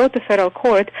 you can go to federal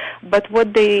court, but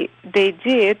what they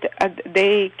did,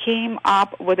 they came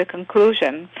up with a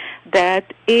conclusion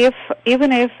that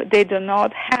even if they do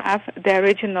not have the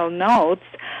original notes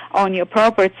on your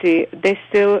property, they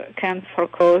still can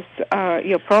foreclose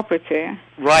your property.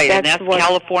 Right, and that's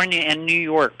California and New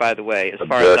York, by the way, as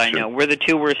far as I know. We're the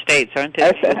two worst states, aren't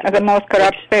they? The most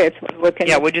corrupt states. Would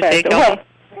you say, Kelby?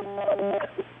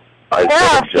 There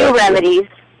are a few remedies.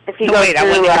 If you wait, I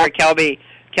want to hear Kelby.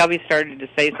 Kelby started to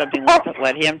say something.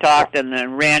 Let him talk, and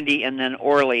then Randy, and then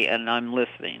Orly, and I'm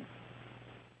listening.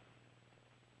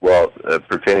 Well,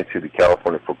 pertaining to the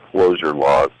California foreclosure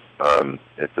laws,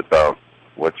 it's about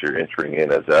what you're entering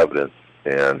in as evidence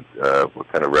and what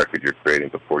kind of record you're creating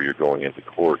before you're going into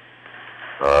court.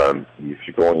 If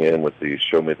you're going in with the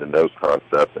show me the note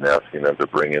concept and asking them to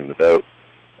bring in the note,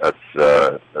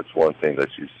 that's one thing that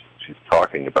she's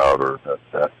talking about, or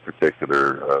that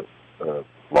particular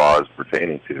law is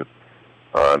pertaining to.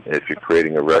 If you're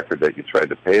creating a record that you tried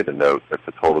to pay the note, that's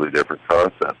a totally different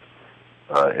concept.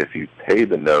 If you pay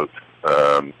the note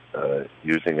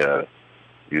using an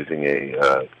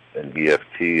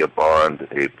EFT, a bond,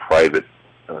 a private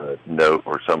note,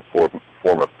 or some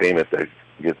form of payment that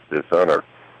gets dishonor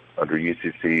under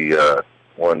UCC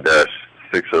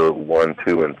 1-601,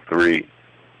 2, and 3.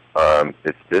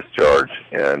 It's discharge,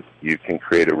 and you can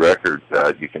create a record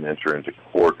that you can enter into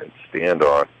court and stand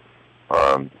on.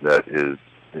 That is,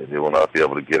 they will not be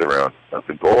able to get around.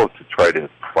 The goal is to try to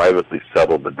privately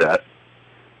settle the debt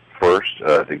first,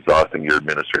 exhausting your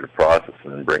administrative process,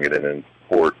 and then bring it in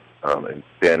court and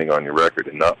standing on your record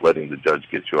and not letting the judge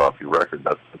get you off your record.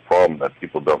 That's the problem that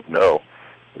people don't know.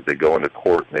 Is they go into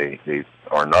court and they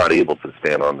are not able to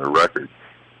stand on their record.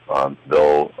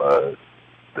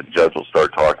 The judge will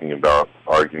start talking about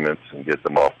arguments and get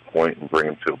them off point and bring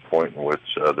them to a point in which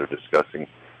they're discussing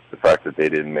the fact that they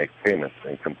didn't make payments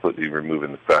and completely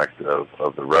removing the fact of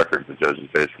the record. The judge is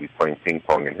basically playing ping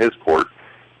pong in his court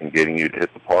and getting you to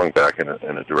hit the pong back in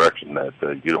a direction that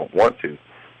you don't want to,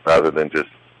 rather than just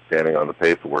standing on the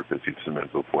paperwork that you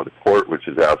submit before the court, which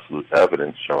is absolute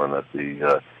evidence showing that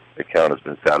the account has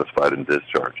been satisfied and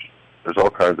discharged. There's all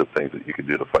kinds of things that you can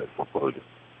do to fight foreclosure.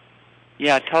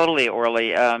 Yeah, totally, Orly.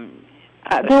 Do you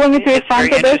want me to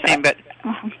respond to this?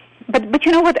 But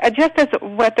you know what? Just as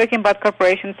we're talking about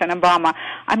corporations and Obama,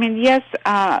 I mean, yes,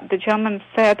 the gentleman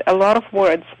said a lot of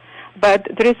words, but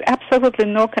there is absolutely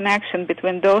no connection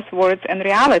between those words and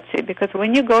reality, because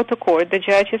when you go to court, the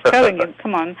judge is telling you,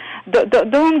 come on,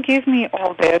 don't give me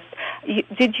all this.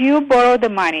 Did you borrow the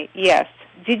money? Yes.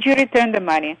 Did you return the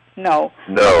money? No.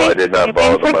 No, I did not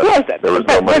borrow the money. There was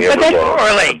no money ever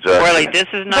borrowed. Orly, this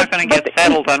is not going to get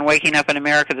settled on Waking Up in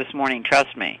America this morning.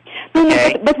 Trust me.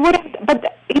 Okay? But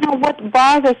you know what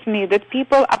bothers me, that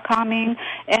people are coming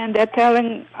and they're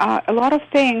telling a lot of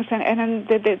things, and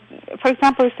for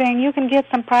example, saying you can get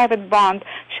some private bond.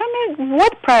 Show me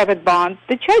what private bond.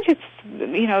 The judge is,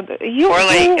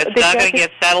 Orly, it's not going to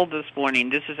get settled this morning.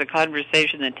 This is a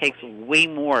conversation that takes way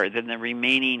more than the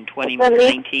remaining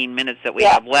 19 minutes that we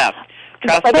have left.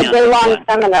 Trust me on this one.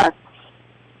 Seminar.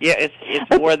 Yeah, it's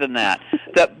more than that.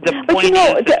 the point is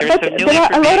that there's some new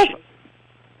information.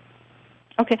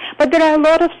 Okay, but there are a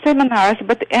lot of seminars,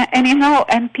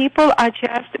 and people are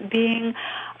just being,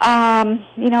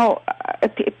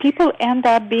 people end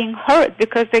up being hurt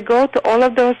because they go to all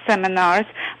of those seminars,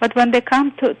 but when they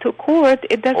come to court,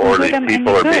 it doesn't do them any good.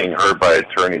 Or people are being hurt by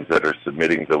attorneys that are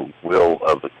submitting the will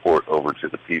of the court over to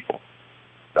the people.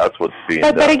 That's what's being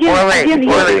done. People are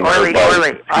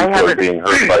being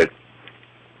hurt by.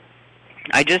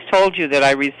 I just told you that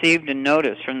I received a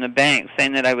notice from the bank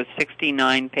saying that I was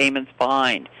 69 payments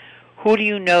behind. Who do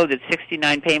you know that's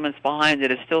 69 payments behind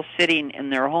that is still sitting in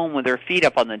their home with their feet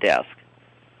up on the desk?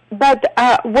 But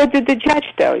what did the judge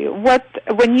tell you?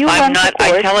 When you went to court?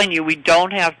 I'm telling you, we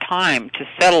don't have time to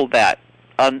settle that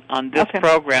on this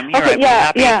program here.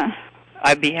 Okay,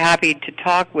 I'd be happy to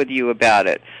talk with you about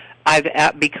it.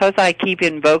 Because I keep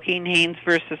invoking Haynes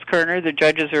versus Kerner, the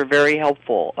judges are very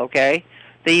helpful, okay?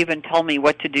 They even tell me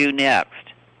what to do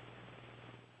next.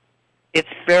 It's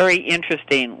very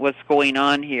interesting what's going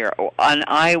on here, and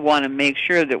I want to make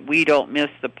sure that we don't miss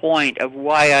the point of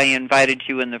why I invited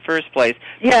you in the first place,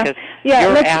 because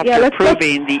you're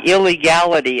proving the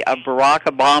illegality of Barack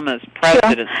Obama's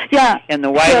presidency in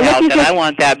the White House, and I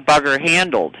want that bugger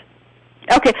handled.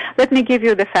 Okay, let me give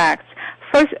you the facts.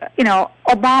 First,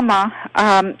 Obama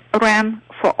ran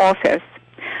for office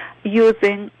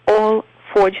using all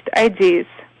forged IDs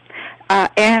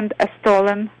and a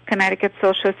stolen Connecticut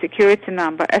Social Security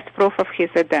number as proof of his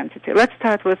identity. Let's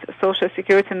start with Social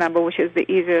Security number, which is the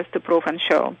easiest to prove and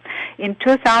show. In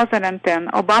 2010,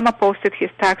 Obama posted his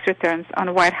tax returns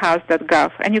on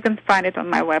whitehouse.gov, and you can find it on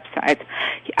my website.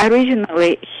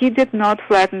 Originally, he did not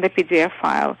flatten the PDF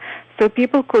file, so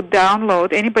people could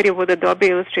download, anybody with Adobe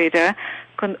Illustrator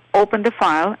could open the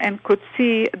file and could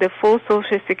see the full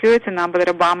Social Security number that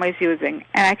Obama is using.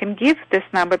 And I can give this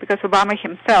number because Obama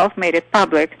himself made it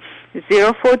public,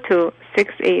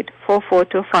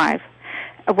 042684425.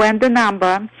 When the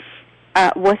number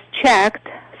was checked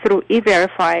through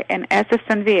E-Verify and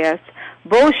SSNVS,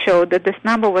 both showed that this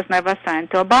number was never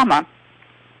assigned to Obama.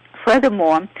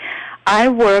 Furthermore, I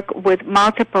work with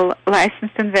multiple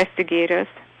licensed investigators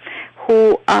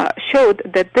who showed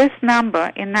that this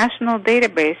number in national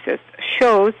databases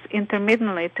shows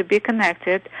intermittently to be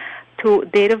connected to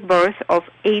date of birth of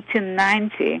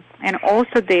 1890 and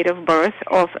also date of birth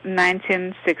of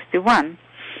 1961.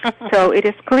 So it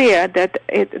is clear that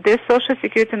this Social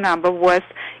Security number was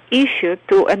issued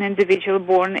to an individual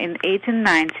born in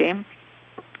 1890,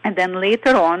 and then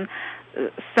later on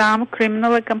some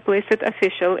criminally complicit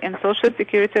official in Social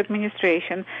Security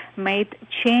Administration made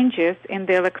changes in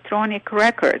the electronic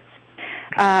records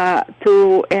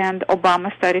and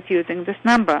Obama started using this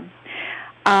number.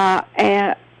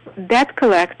 Debt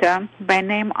collector by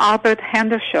name Albert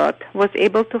Hendershot was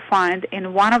able to find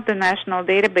in one of the national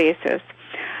databases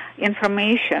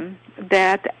information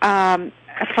that a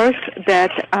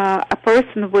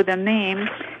person with the name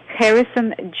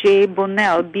Harrison J.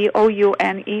 Bunnell,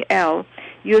 Bounel,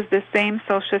 used the same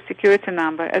Social Security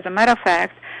number. As a matter of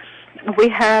fact, we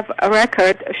have a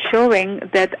record showing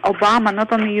that Obama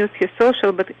not only used his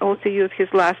social but also used his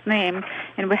last name,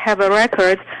 and we have a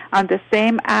record on the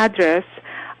same address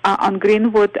on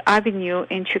Greenwood Avenue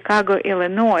in Chicago,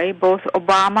 Illinois, both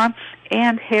Obama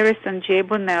and Harrison J.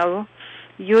 Bunnell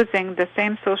using the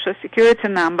same Social Security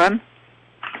number,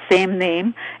 same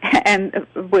name, and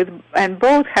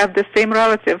both have the same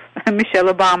relative,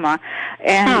 Michelle Obama.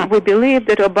 And we believe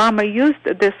that Obama used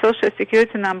the Social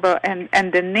Security number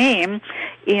and the name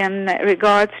in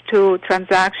regards to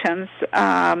transactions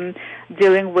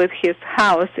dealing with his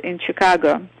house in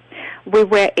Chicago. We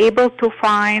were able to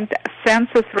find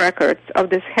census records of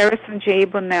this Harrison J.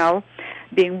 Bunnell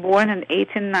being born in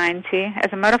 1890.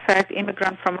 As a matter of fact,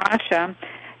 immigrant from Russia.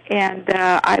 And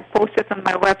I posted on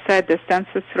my website the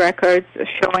census records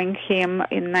showing him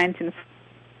in New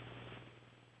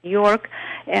York.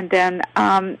 And then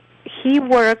he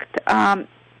worked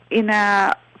in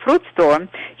a fruit store.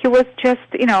 He was just,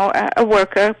 a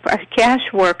worker, a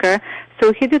cash worker.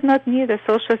 So he did not need a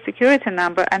Social Security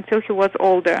number until he was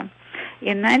older.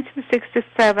 In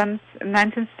 1977,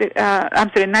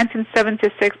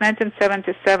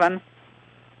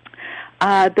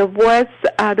 there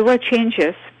were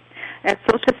changes at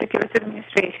Social Security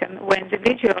Administration where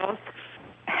individuals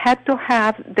had to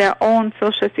have their own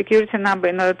Social Security number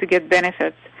in order to get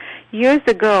benefits. Years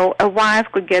ago, a wife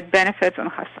could get benefits on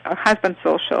her husband's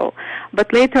social,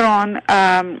 but later on,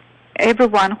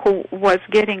 everyone who was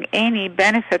getting any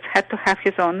benefits had to have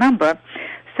his own number.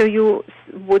 So you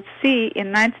would see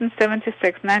in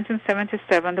 1976,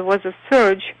 1977, there was a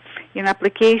surge in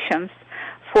applications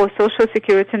for Social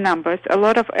Security numbers. A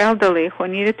lot of elderly who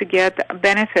needed to get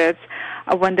benefits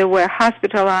when they were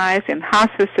hospitalized in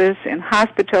hospices, in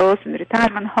hospitals, in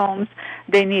retirement homes,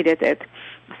 they needed it.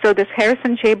 So this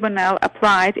Harrison J. Bonnell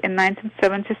applied in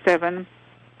 1977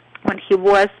 when he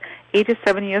was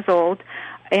 87 years old,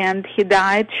 and he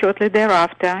died shortly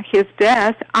thereafter. His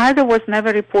death either was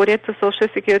never reported to Social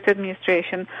Security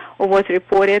Administration or was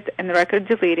reported and record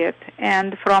deleted.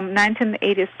 And from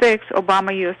 1986,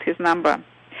 Obama used his number.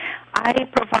 I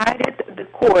provided the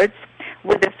courts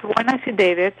with a sworn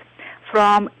affidavit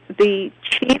from the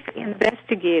chief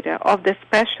investigator of the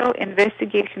Special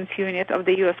Investigations Unit of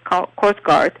the U.S. Coast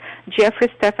Guard, Jeffrey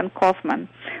Stephen Kaufman,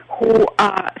 who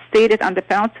stated under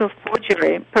penalty of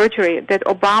perjury that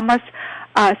Obama's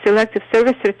Selective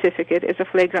Service Certificate is a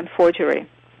flagrant forgery.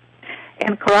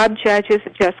 And corrupt judges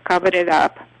just covered it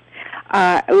up.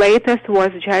 Latest was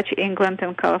Judge England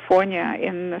in California,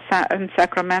 in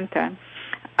Sacramento.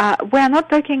 We're not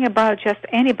talking about just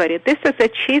anybody. This is a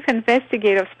chief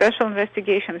investigator of Special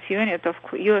Investigations Unit of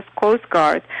U.S. Coast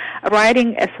Guard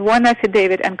writing a sworn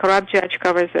affidavit, and corrupt judge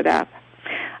covers it up.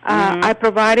 I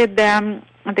provided them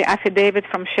the affidavit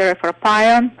from Sheriff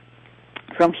Arpaio,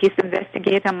 from his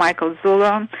investigator, Michael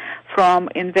Zullo, from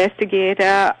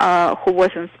investigator who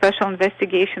was in Special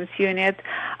Investigations Unit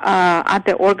at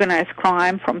the Organized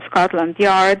Crime from Scotland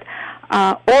Yard.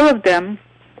 All of them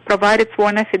provided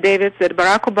sworn affidavits that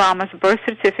Barack Obama's birth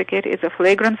certificate is a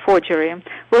flagrant forgery.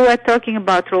 We were talking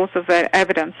about rules of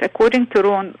evidence. According to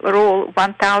Rule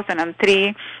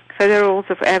 1003, Federal Rules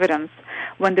of Evidence,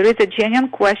 when there is a genuine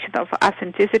question of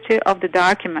authenticity of the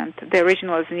document, the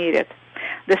original is needed.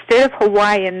 The state of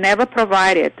Hawaii never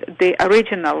provided the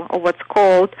original, or what's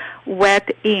called wet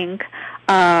ink,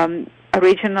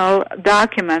 original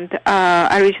document,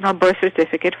 original birth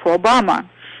certificate for Obama.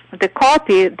 The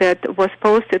copy that was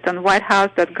posted on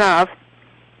whitehouse.gov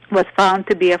was found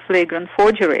to be a flagrant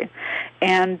forgery.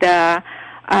 And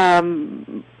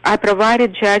I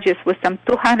provided judges with some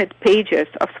 200 pages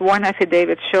of sworn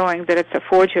affidavits showing that it's a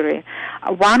forgery.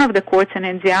 One of the courts in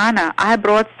Indiana, I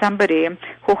brought somebody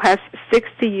who has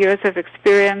 60 years of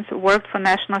experience, worked for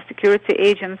National Security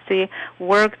Agency,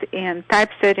 worked in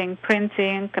typesetting,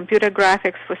 printing, computer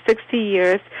graphics for 60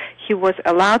 years. He was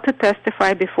allowed to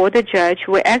testify before the judge.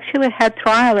 We actually had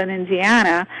trial in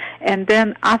Indiana, and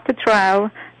then after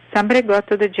trial, somebody got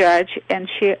to the judge, and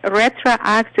she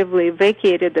retroactively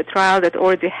vacated the trial that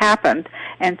already happened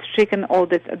and stricken all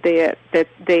the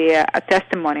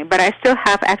testimony. But I still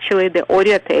have actually the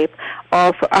audio tape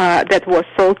of that was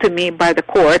sold to me by the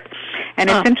court. And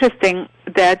it's interesting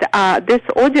that this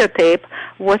audio tape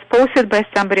was posted by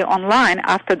somebody online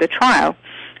after the trial.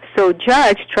 So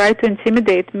judge tried to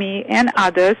intimidate me and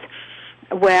others,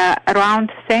 where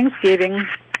around Thanksgiving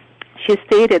she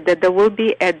stated that there will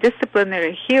be a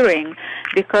disciplinary hearing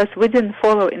because we didn't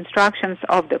follow instructions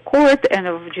of the court and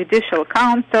of judicial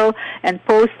counsel and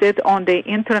posted on the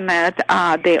internet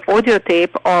the audio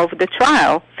tape of the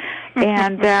trial.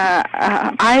 And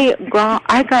I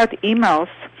got emails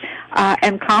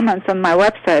and comments on my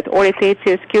website,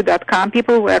 or8atsq.com.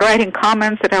 People were writing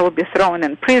comments that I will be thrown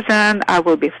in prison, I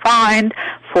will be fined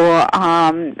for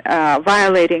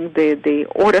violating the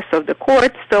orders of the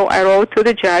court. So I wrote to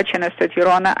the judge and I said, Your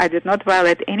Honor, I did not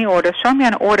violate any order. Show me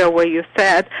an order where you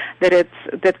said that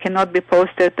that cannot be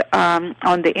posted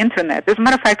on the internet. As a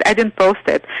matter of fact, I didn't post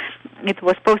it. It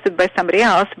was posted by somebody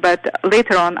else, but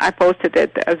later on I posted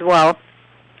it as well.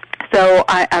 So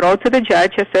I wrote to the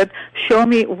judge. I said, show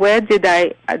me where did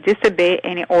I disobey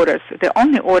any orders. The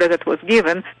only order that was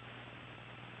given,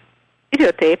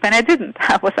 videotape, and I didn't.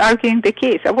 I was arguing the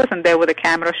case. I wasn't there with a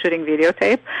camera shooting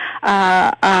videotape,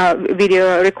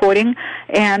 video recording,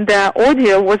 and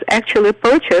audio was actually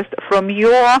purchased from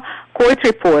your court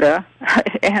reporter,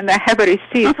 and I have a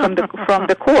receipt from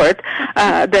the court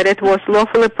that it was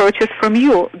lawfully purchased from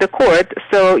you, the court.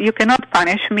 So you cannot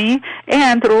punish me.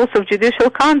 And rules of judicial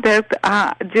conduct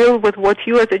deal with what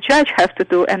you as a judge have to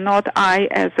do, and not I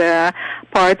as a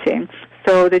party.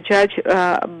 So the judge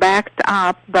backed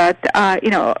up, but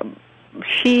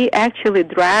she actually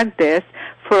dragged this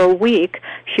for a week.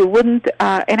 She wouldn't,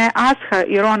 and I asked her,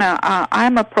 Your Honor,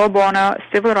 I'm a pro bono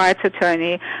civil rights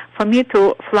attorney. For me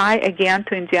to fly again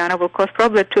to Indiana will cost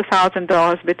probably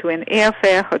 $2,000 between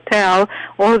airfare, hotel,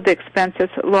 all of the expenses,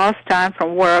 lost time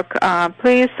from work.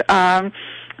 Please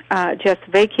just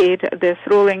vacate this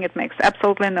ruling. It makes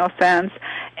absolutely no sense.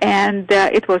 And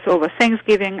it was over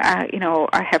Thanksgiving.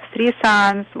 I have 3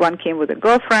 sons. One came with a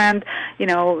girlfriend.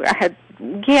 I had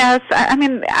Yes, I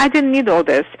mean, I didn't need all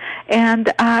this.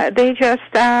 And they just,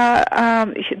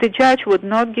 the judge would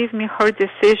not give me her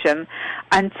decision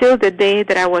until the day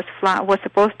that I was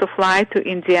supposed to fly to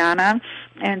Indiana.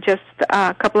 And just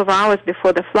a couple of hours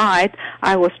before the flight,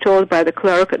 I was told by the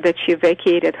clerk that she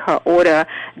vacated her order.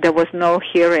 There was no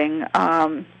hearing.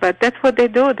 But that's what they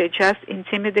do. They just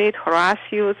intimidate, harass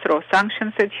you, throw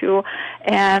sanctions at you.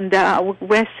 And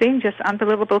we're seeing just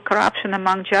unbelievable corruption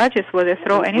among judges where they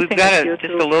throw anything at you. We've got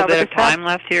just a little bit of time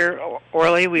left here,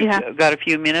 Orly. We've got a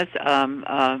few minutes.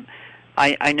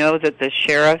 I know that the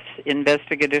sheriff's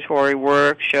investigatory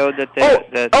work showed that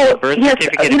the birth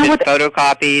certificate had been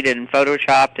photocopied and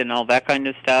photoshopped and all that kind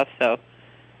of stuff. So,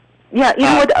 yeah, you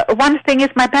know what? One thing is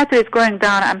my battery is going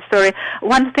down. I'm sorry.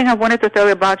 One thing I wanted to tell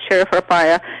you about Sheriff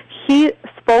Arpaio. He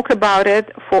spoke about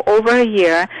it for over a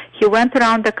year. He went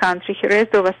around the country. He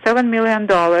raised over $7 million,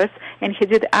 and he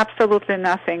did absolutely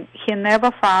nothing. He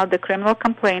never filed a criminal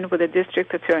complaint with the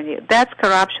district attorney. That's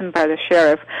corruption by the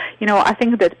sheriff. You know, I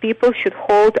think that people should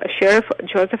hold Sheriff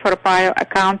Joseph Arpaio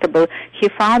accountable. He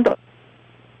found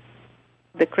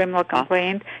the criminal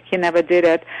complaint. He never did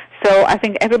it. So I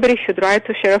think everybody should write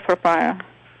to Sheriff Arpaio.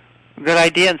 Good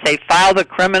idea, and say, file the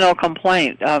criminal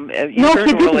complaint. You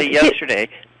heard Orly yesterday.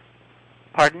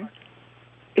 Pardon?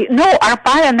 No,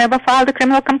 Arpaio never filed a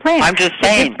criminal complaint. I'm just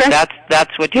saying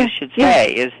that's what you should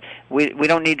say. Is we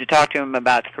don't need to talk to him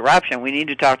about corruption. We need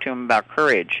to talk to him about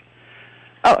courage.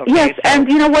 Oh, okay, yes, so. And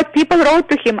you know what? People wrote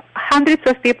to him. Hundreds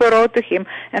of people wrote to him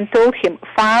and told him,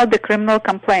 file the criminal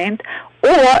complaint or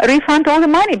refund all the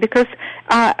money, because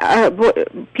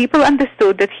people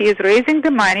understood that he is raising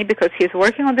the money because he is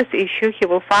working on this issue. He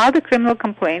will file the criminal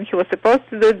complaint. He was supposed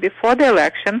to do it before the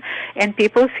election, and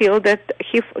people feel that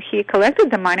he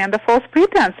collected the money under false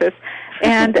pretenses.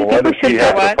 And people should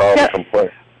file the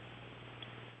complaint?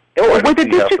 With the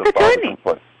district attorney.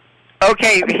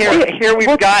 Okay, here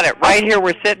we've got it. Right here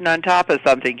we're sitting on top of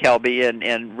something, Kelby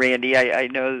and Randy. I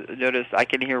notice I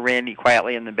can hear Randy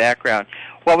quietly in the background.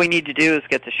 What we need to do is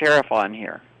get the sheriff on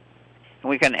here. And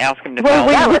we can ask him to file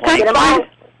a complaint.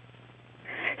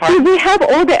 See, we have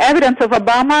all the evidence of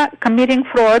Obama committing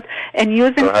fraud and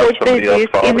using forged IDs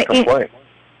in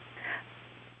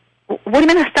What do you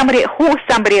mean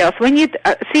somebody else? We need,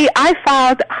 I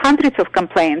filed hundreds of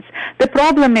complaints. The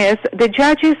problem is the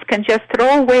judges can just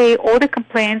throw away all the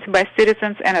complaints by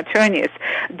citizens and attorneys.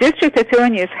 District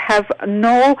attorneys have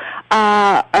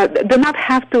do not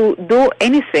have to do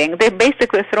anything. They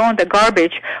basically throw in the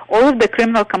garbage all of the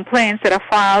criminal complaints that are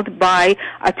filed by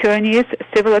attorneys,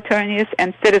 civil attorneys,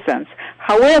 and citizens.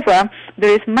 However,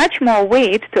 there is much more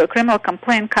weight to a criminal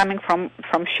complaint coming from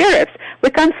sheriffs. We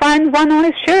can't find one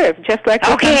honest sheriff, just like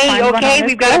we can't find one honest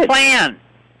we've got a plan.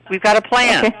 We've got a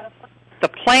plan. Okay. The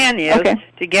plan is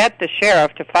to get the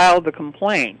sheriff to file the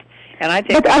complaint, and I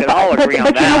think we could all agree on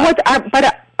that. But you know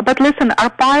what? But listen,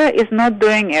 Arpaio is not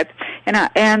doing it,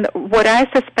 and what I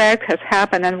suspect has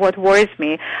happened, and what worries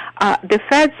me, the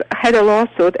feds had a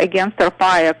lawsuit against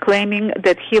Arpaio claiming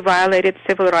that he violated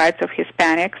civil rights of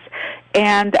Hispanics,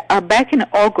 and back in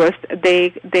August,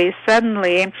 they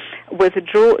suddenly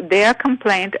withdrew their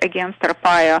complaint against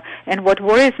Arpaio. And what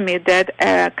worries me that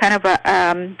kind of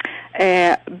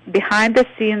a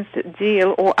behind-the-scenes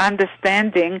deal or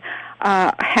understanding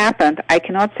happened. I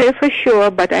cannot say for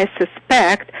sure, but I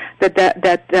suspect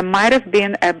that there might have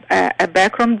been a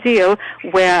backroom deal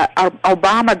where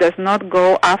Obama does not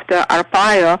go after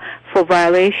Arpaio for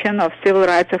violation of civil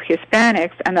rights of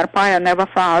Hispanics, and Arpaio never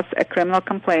files a criminal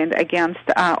complaint against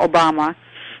Obama.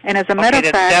 And as a matter of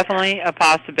fact, that's definitely a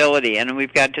possibility. And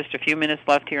we've got just a few minutes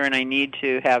left here, and I need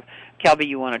to have Kelby.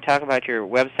 You want to talk about your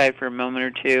website for a moment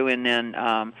or two, and then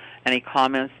any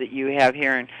comments that you have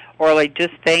here. And Orly,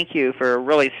 just thank you for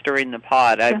really stirring the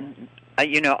pot. Sure.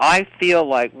 I feel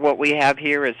like what we have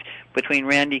here is between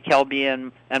Randy, Kelby,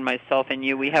 and myself and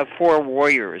you, we have 4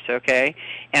 warriors, okay?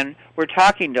 And we're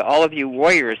talking to all of you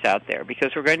warriors out there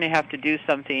because we're going to have to do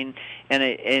something in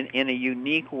a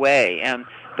unique way. And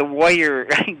the warrior,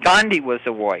 Gandhi was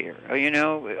a warrior,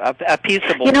 a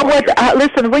peaceable warrior. You know what?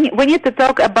 Listen, we need to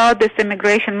talk about this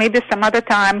immigration maybe some other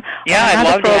time. Yeah, I'd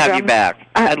love to have you back.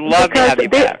 I'd love to have you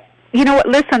back. You know what?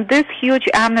 Listen, this huge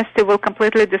amnesty will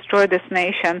completely destroy this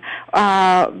nation.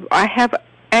 I have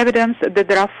evidence that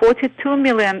there are 42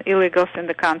 million illegals in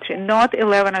the country, not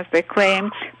 11 as they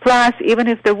claim. Plus, even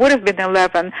if there would have been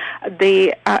 11,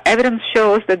 the evidence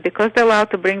shows that because they're allowed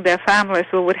to bring their families,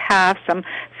 we would have some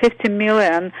 50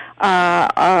 million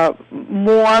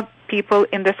more people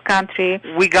in this country.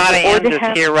 We got to end this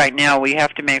here right now. We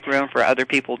have to make room for other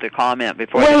people to comment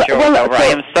before the show is over. I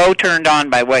am so turned on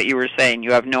by what you were saying.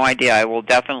 You have no idea. I will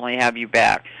definitely have you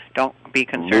back. Don't be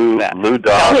concerned with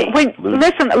that.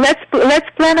 Listen, let's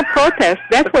plan a protest.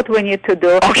 That's what we need to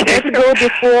do. Okay. Let's go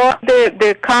before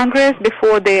the Congress,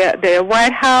 before the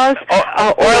White House,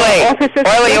 offices.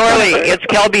 Orly, it's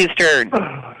Kelby's turn.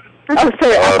 Oh,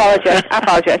 sorry, I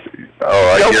apologize.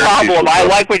 No problem. I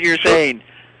like what you're saying.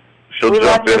 She'll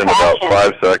jump in about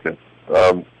 5 seconds.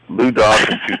 Lou Dobbs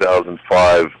in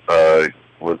 2005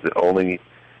 was the only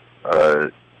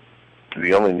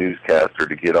newscaster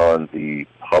to get on the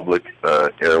public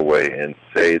airway and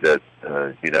say that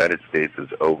the United States is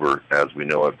over as we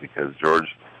know it because George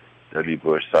W.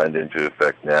 Bush signed into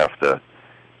effect NAFTA.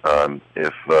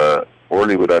 If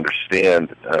Orly would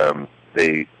understand,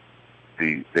 they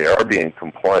are being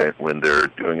compliant when they're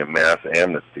doing a mass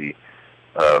amnesty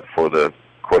for the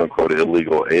quote-unquote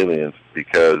illegal aliens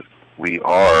because we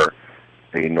are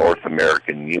a North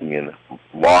American union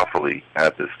lawfully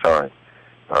at this time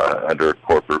under a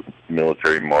corporate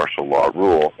military martial law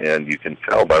rule. And you can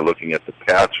tell by looking at the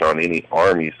patch on any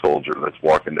Army soldier that's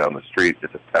walking down the street,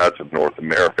 it's a patch of North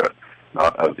America,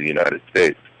 not of the United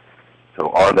States.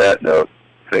 So on that note,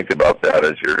 think about that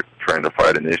as you're trying to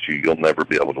fight an issue you'll never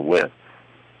be able to win.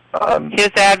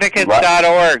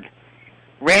 Hisadvocates.org.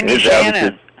 Randy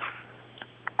Shannon.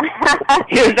 I'm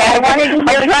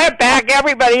trying to back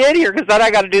everybody in here because then I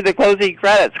got to do the closing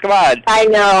credits. Come on. I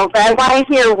know, but I want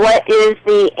to hear what is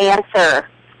the answer.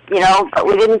 But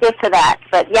we didn't get to that.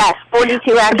 But yes,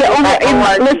 42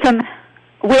 actions. Listen,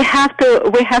 we have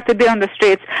to be on the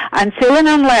streets until and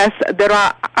unless there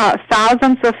are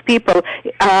thousands of people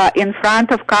in front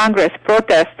of Congress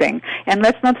protesting. And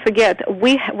let's not forget,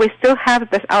 we still have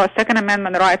our Second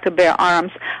Amendment right to bear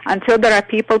arms until there are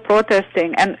people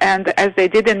protesting, and as they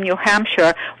did in New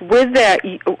Hampshire, with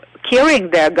carrying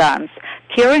their guns,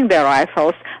 carrying their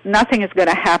rifles. Nothing is going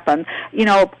to happen.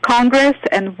 Congress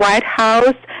and White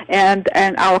House and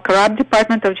our corrupt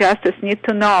Department of Justice need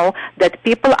to know that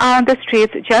people are on the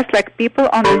streets, just like people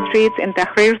on the streets in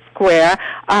Tahrir Square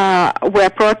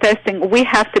were protesting. We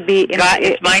have to be.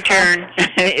 It's my turn.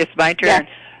 It's my turn.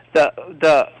 Yeah.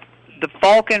 The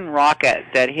Falcon rocket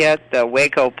that hit the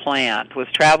Waco plant was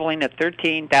traveling at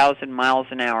 13,000 miles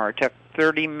an hour. It took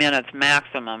 30 minutes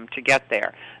maximum to get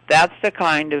there. That's the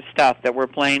kind of stuff that we're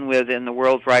playing with in the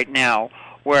world right now,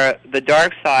 where the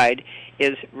dark side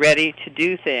is ready to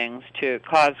do things to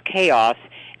cause chaos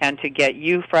and to get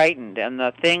you frightened. And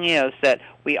the thing is that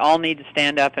we all need to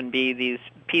stand up and be these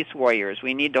peace warriors.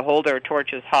 We need to hold our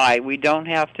torches high. We don't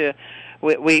have to...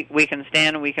 We can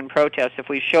stand and we can protest. If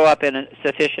we show up in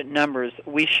sufficient numbers,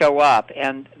 we show up,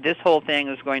 and this whole thing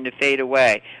is going to fade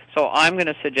away. So I'm going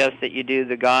to suggest that you do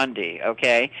the Gandhi,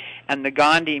 okay? And the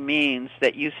Gandhi means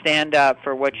that you stand up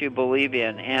for what you believe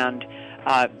in. And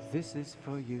this is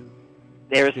for you.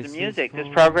 There's the music. This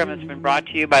program has been brought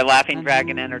to you by Laughing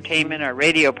Dragon Entertainment, our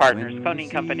radio partners,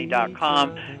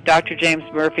 ConingCompany.com, Dr. James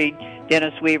Murphy,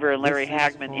 Dennis Weaver, and Larry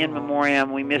Hagman in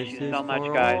memoriam. We miss you so much,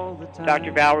 guys.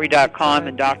 DrValerie.com,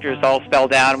 and doctor is all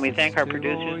spelled out. And we thank our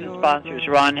producers and sponsors,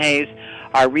 Ron Hayes,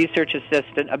 our research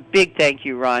assistant. A big thank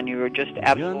you, Ron. You were just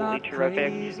absolutely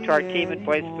terrific. To our team at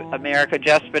Voice America,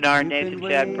 Jess Bernard, Nathan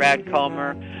Jett, Brad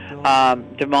Comer,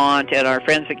 DeMont, and our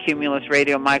friends at Cumulus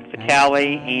Radio, Mike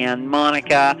Vitale and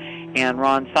Monica and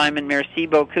Ron Simon. Merci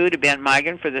beaucoup to Ben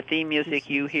Migan for the theme music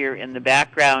you hear in the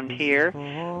background here.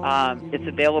 It's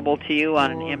available to you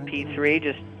on an MP3.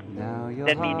 Just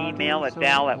send me an email at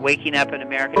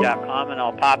val@wakingupinamerica.com and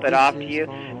I'll pop it off to you.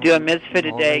 Do a mitzvah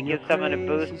today, give someone a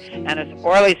boost. And as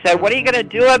Orly said, what are you going to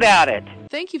do about it?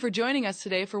 Thank you for joining us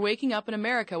today for Waking Up in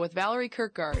America with Valerie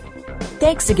Kirkgard.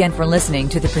 Thanks again for listening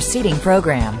to the preceding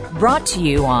program, brought to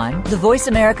you on the Voice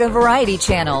America Variety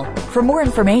Channel. For more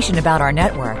information about our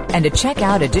network and to check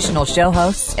out additional show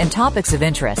hosts and topics of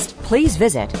interest, please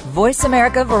visit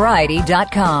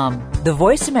voiceamericavariety.com. The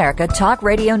Voice America Talk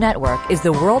Radio Network is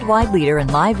the worldwide leader in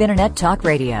live Internet talk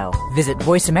radio. Visit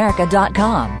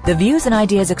voiceamerica.com. The views and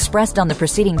ideas expressed on the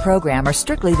preceding program are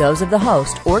strictly those of the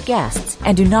host or guests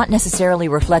and do not necessarily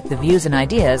reflect the views and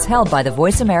ideas held by the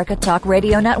Voice America Talk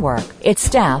Radio Network, its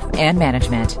staff, and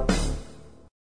management.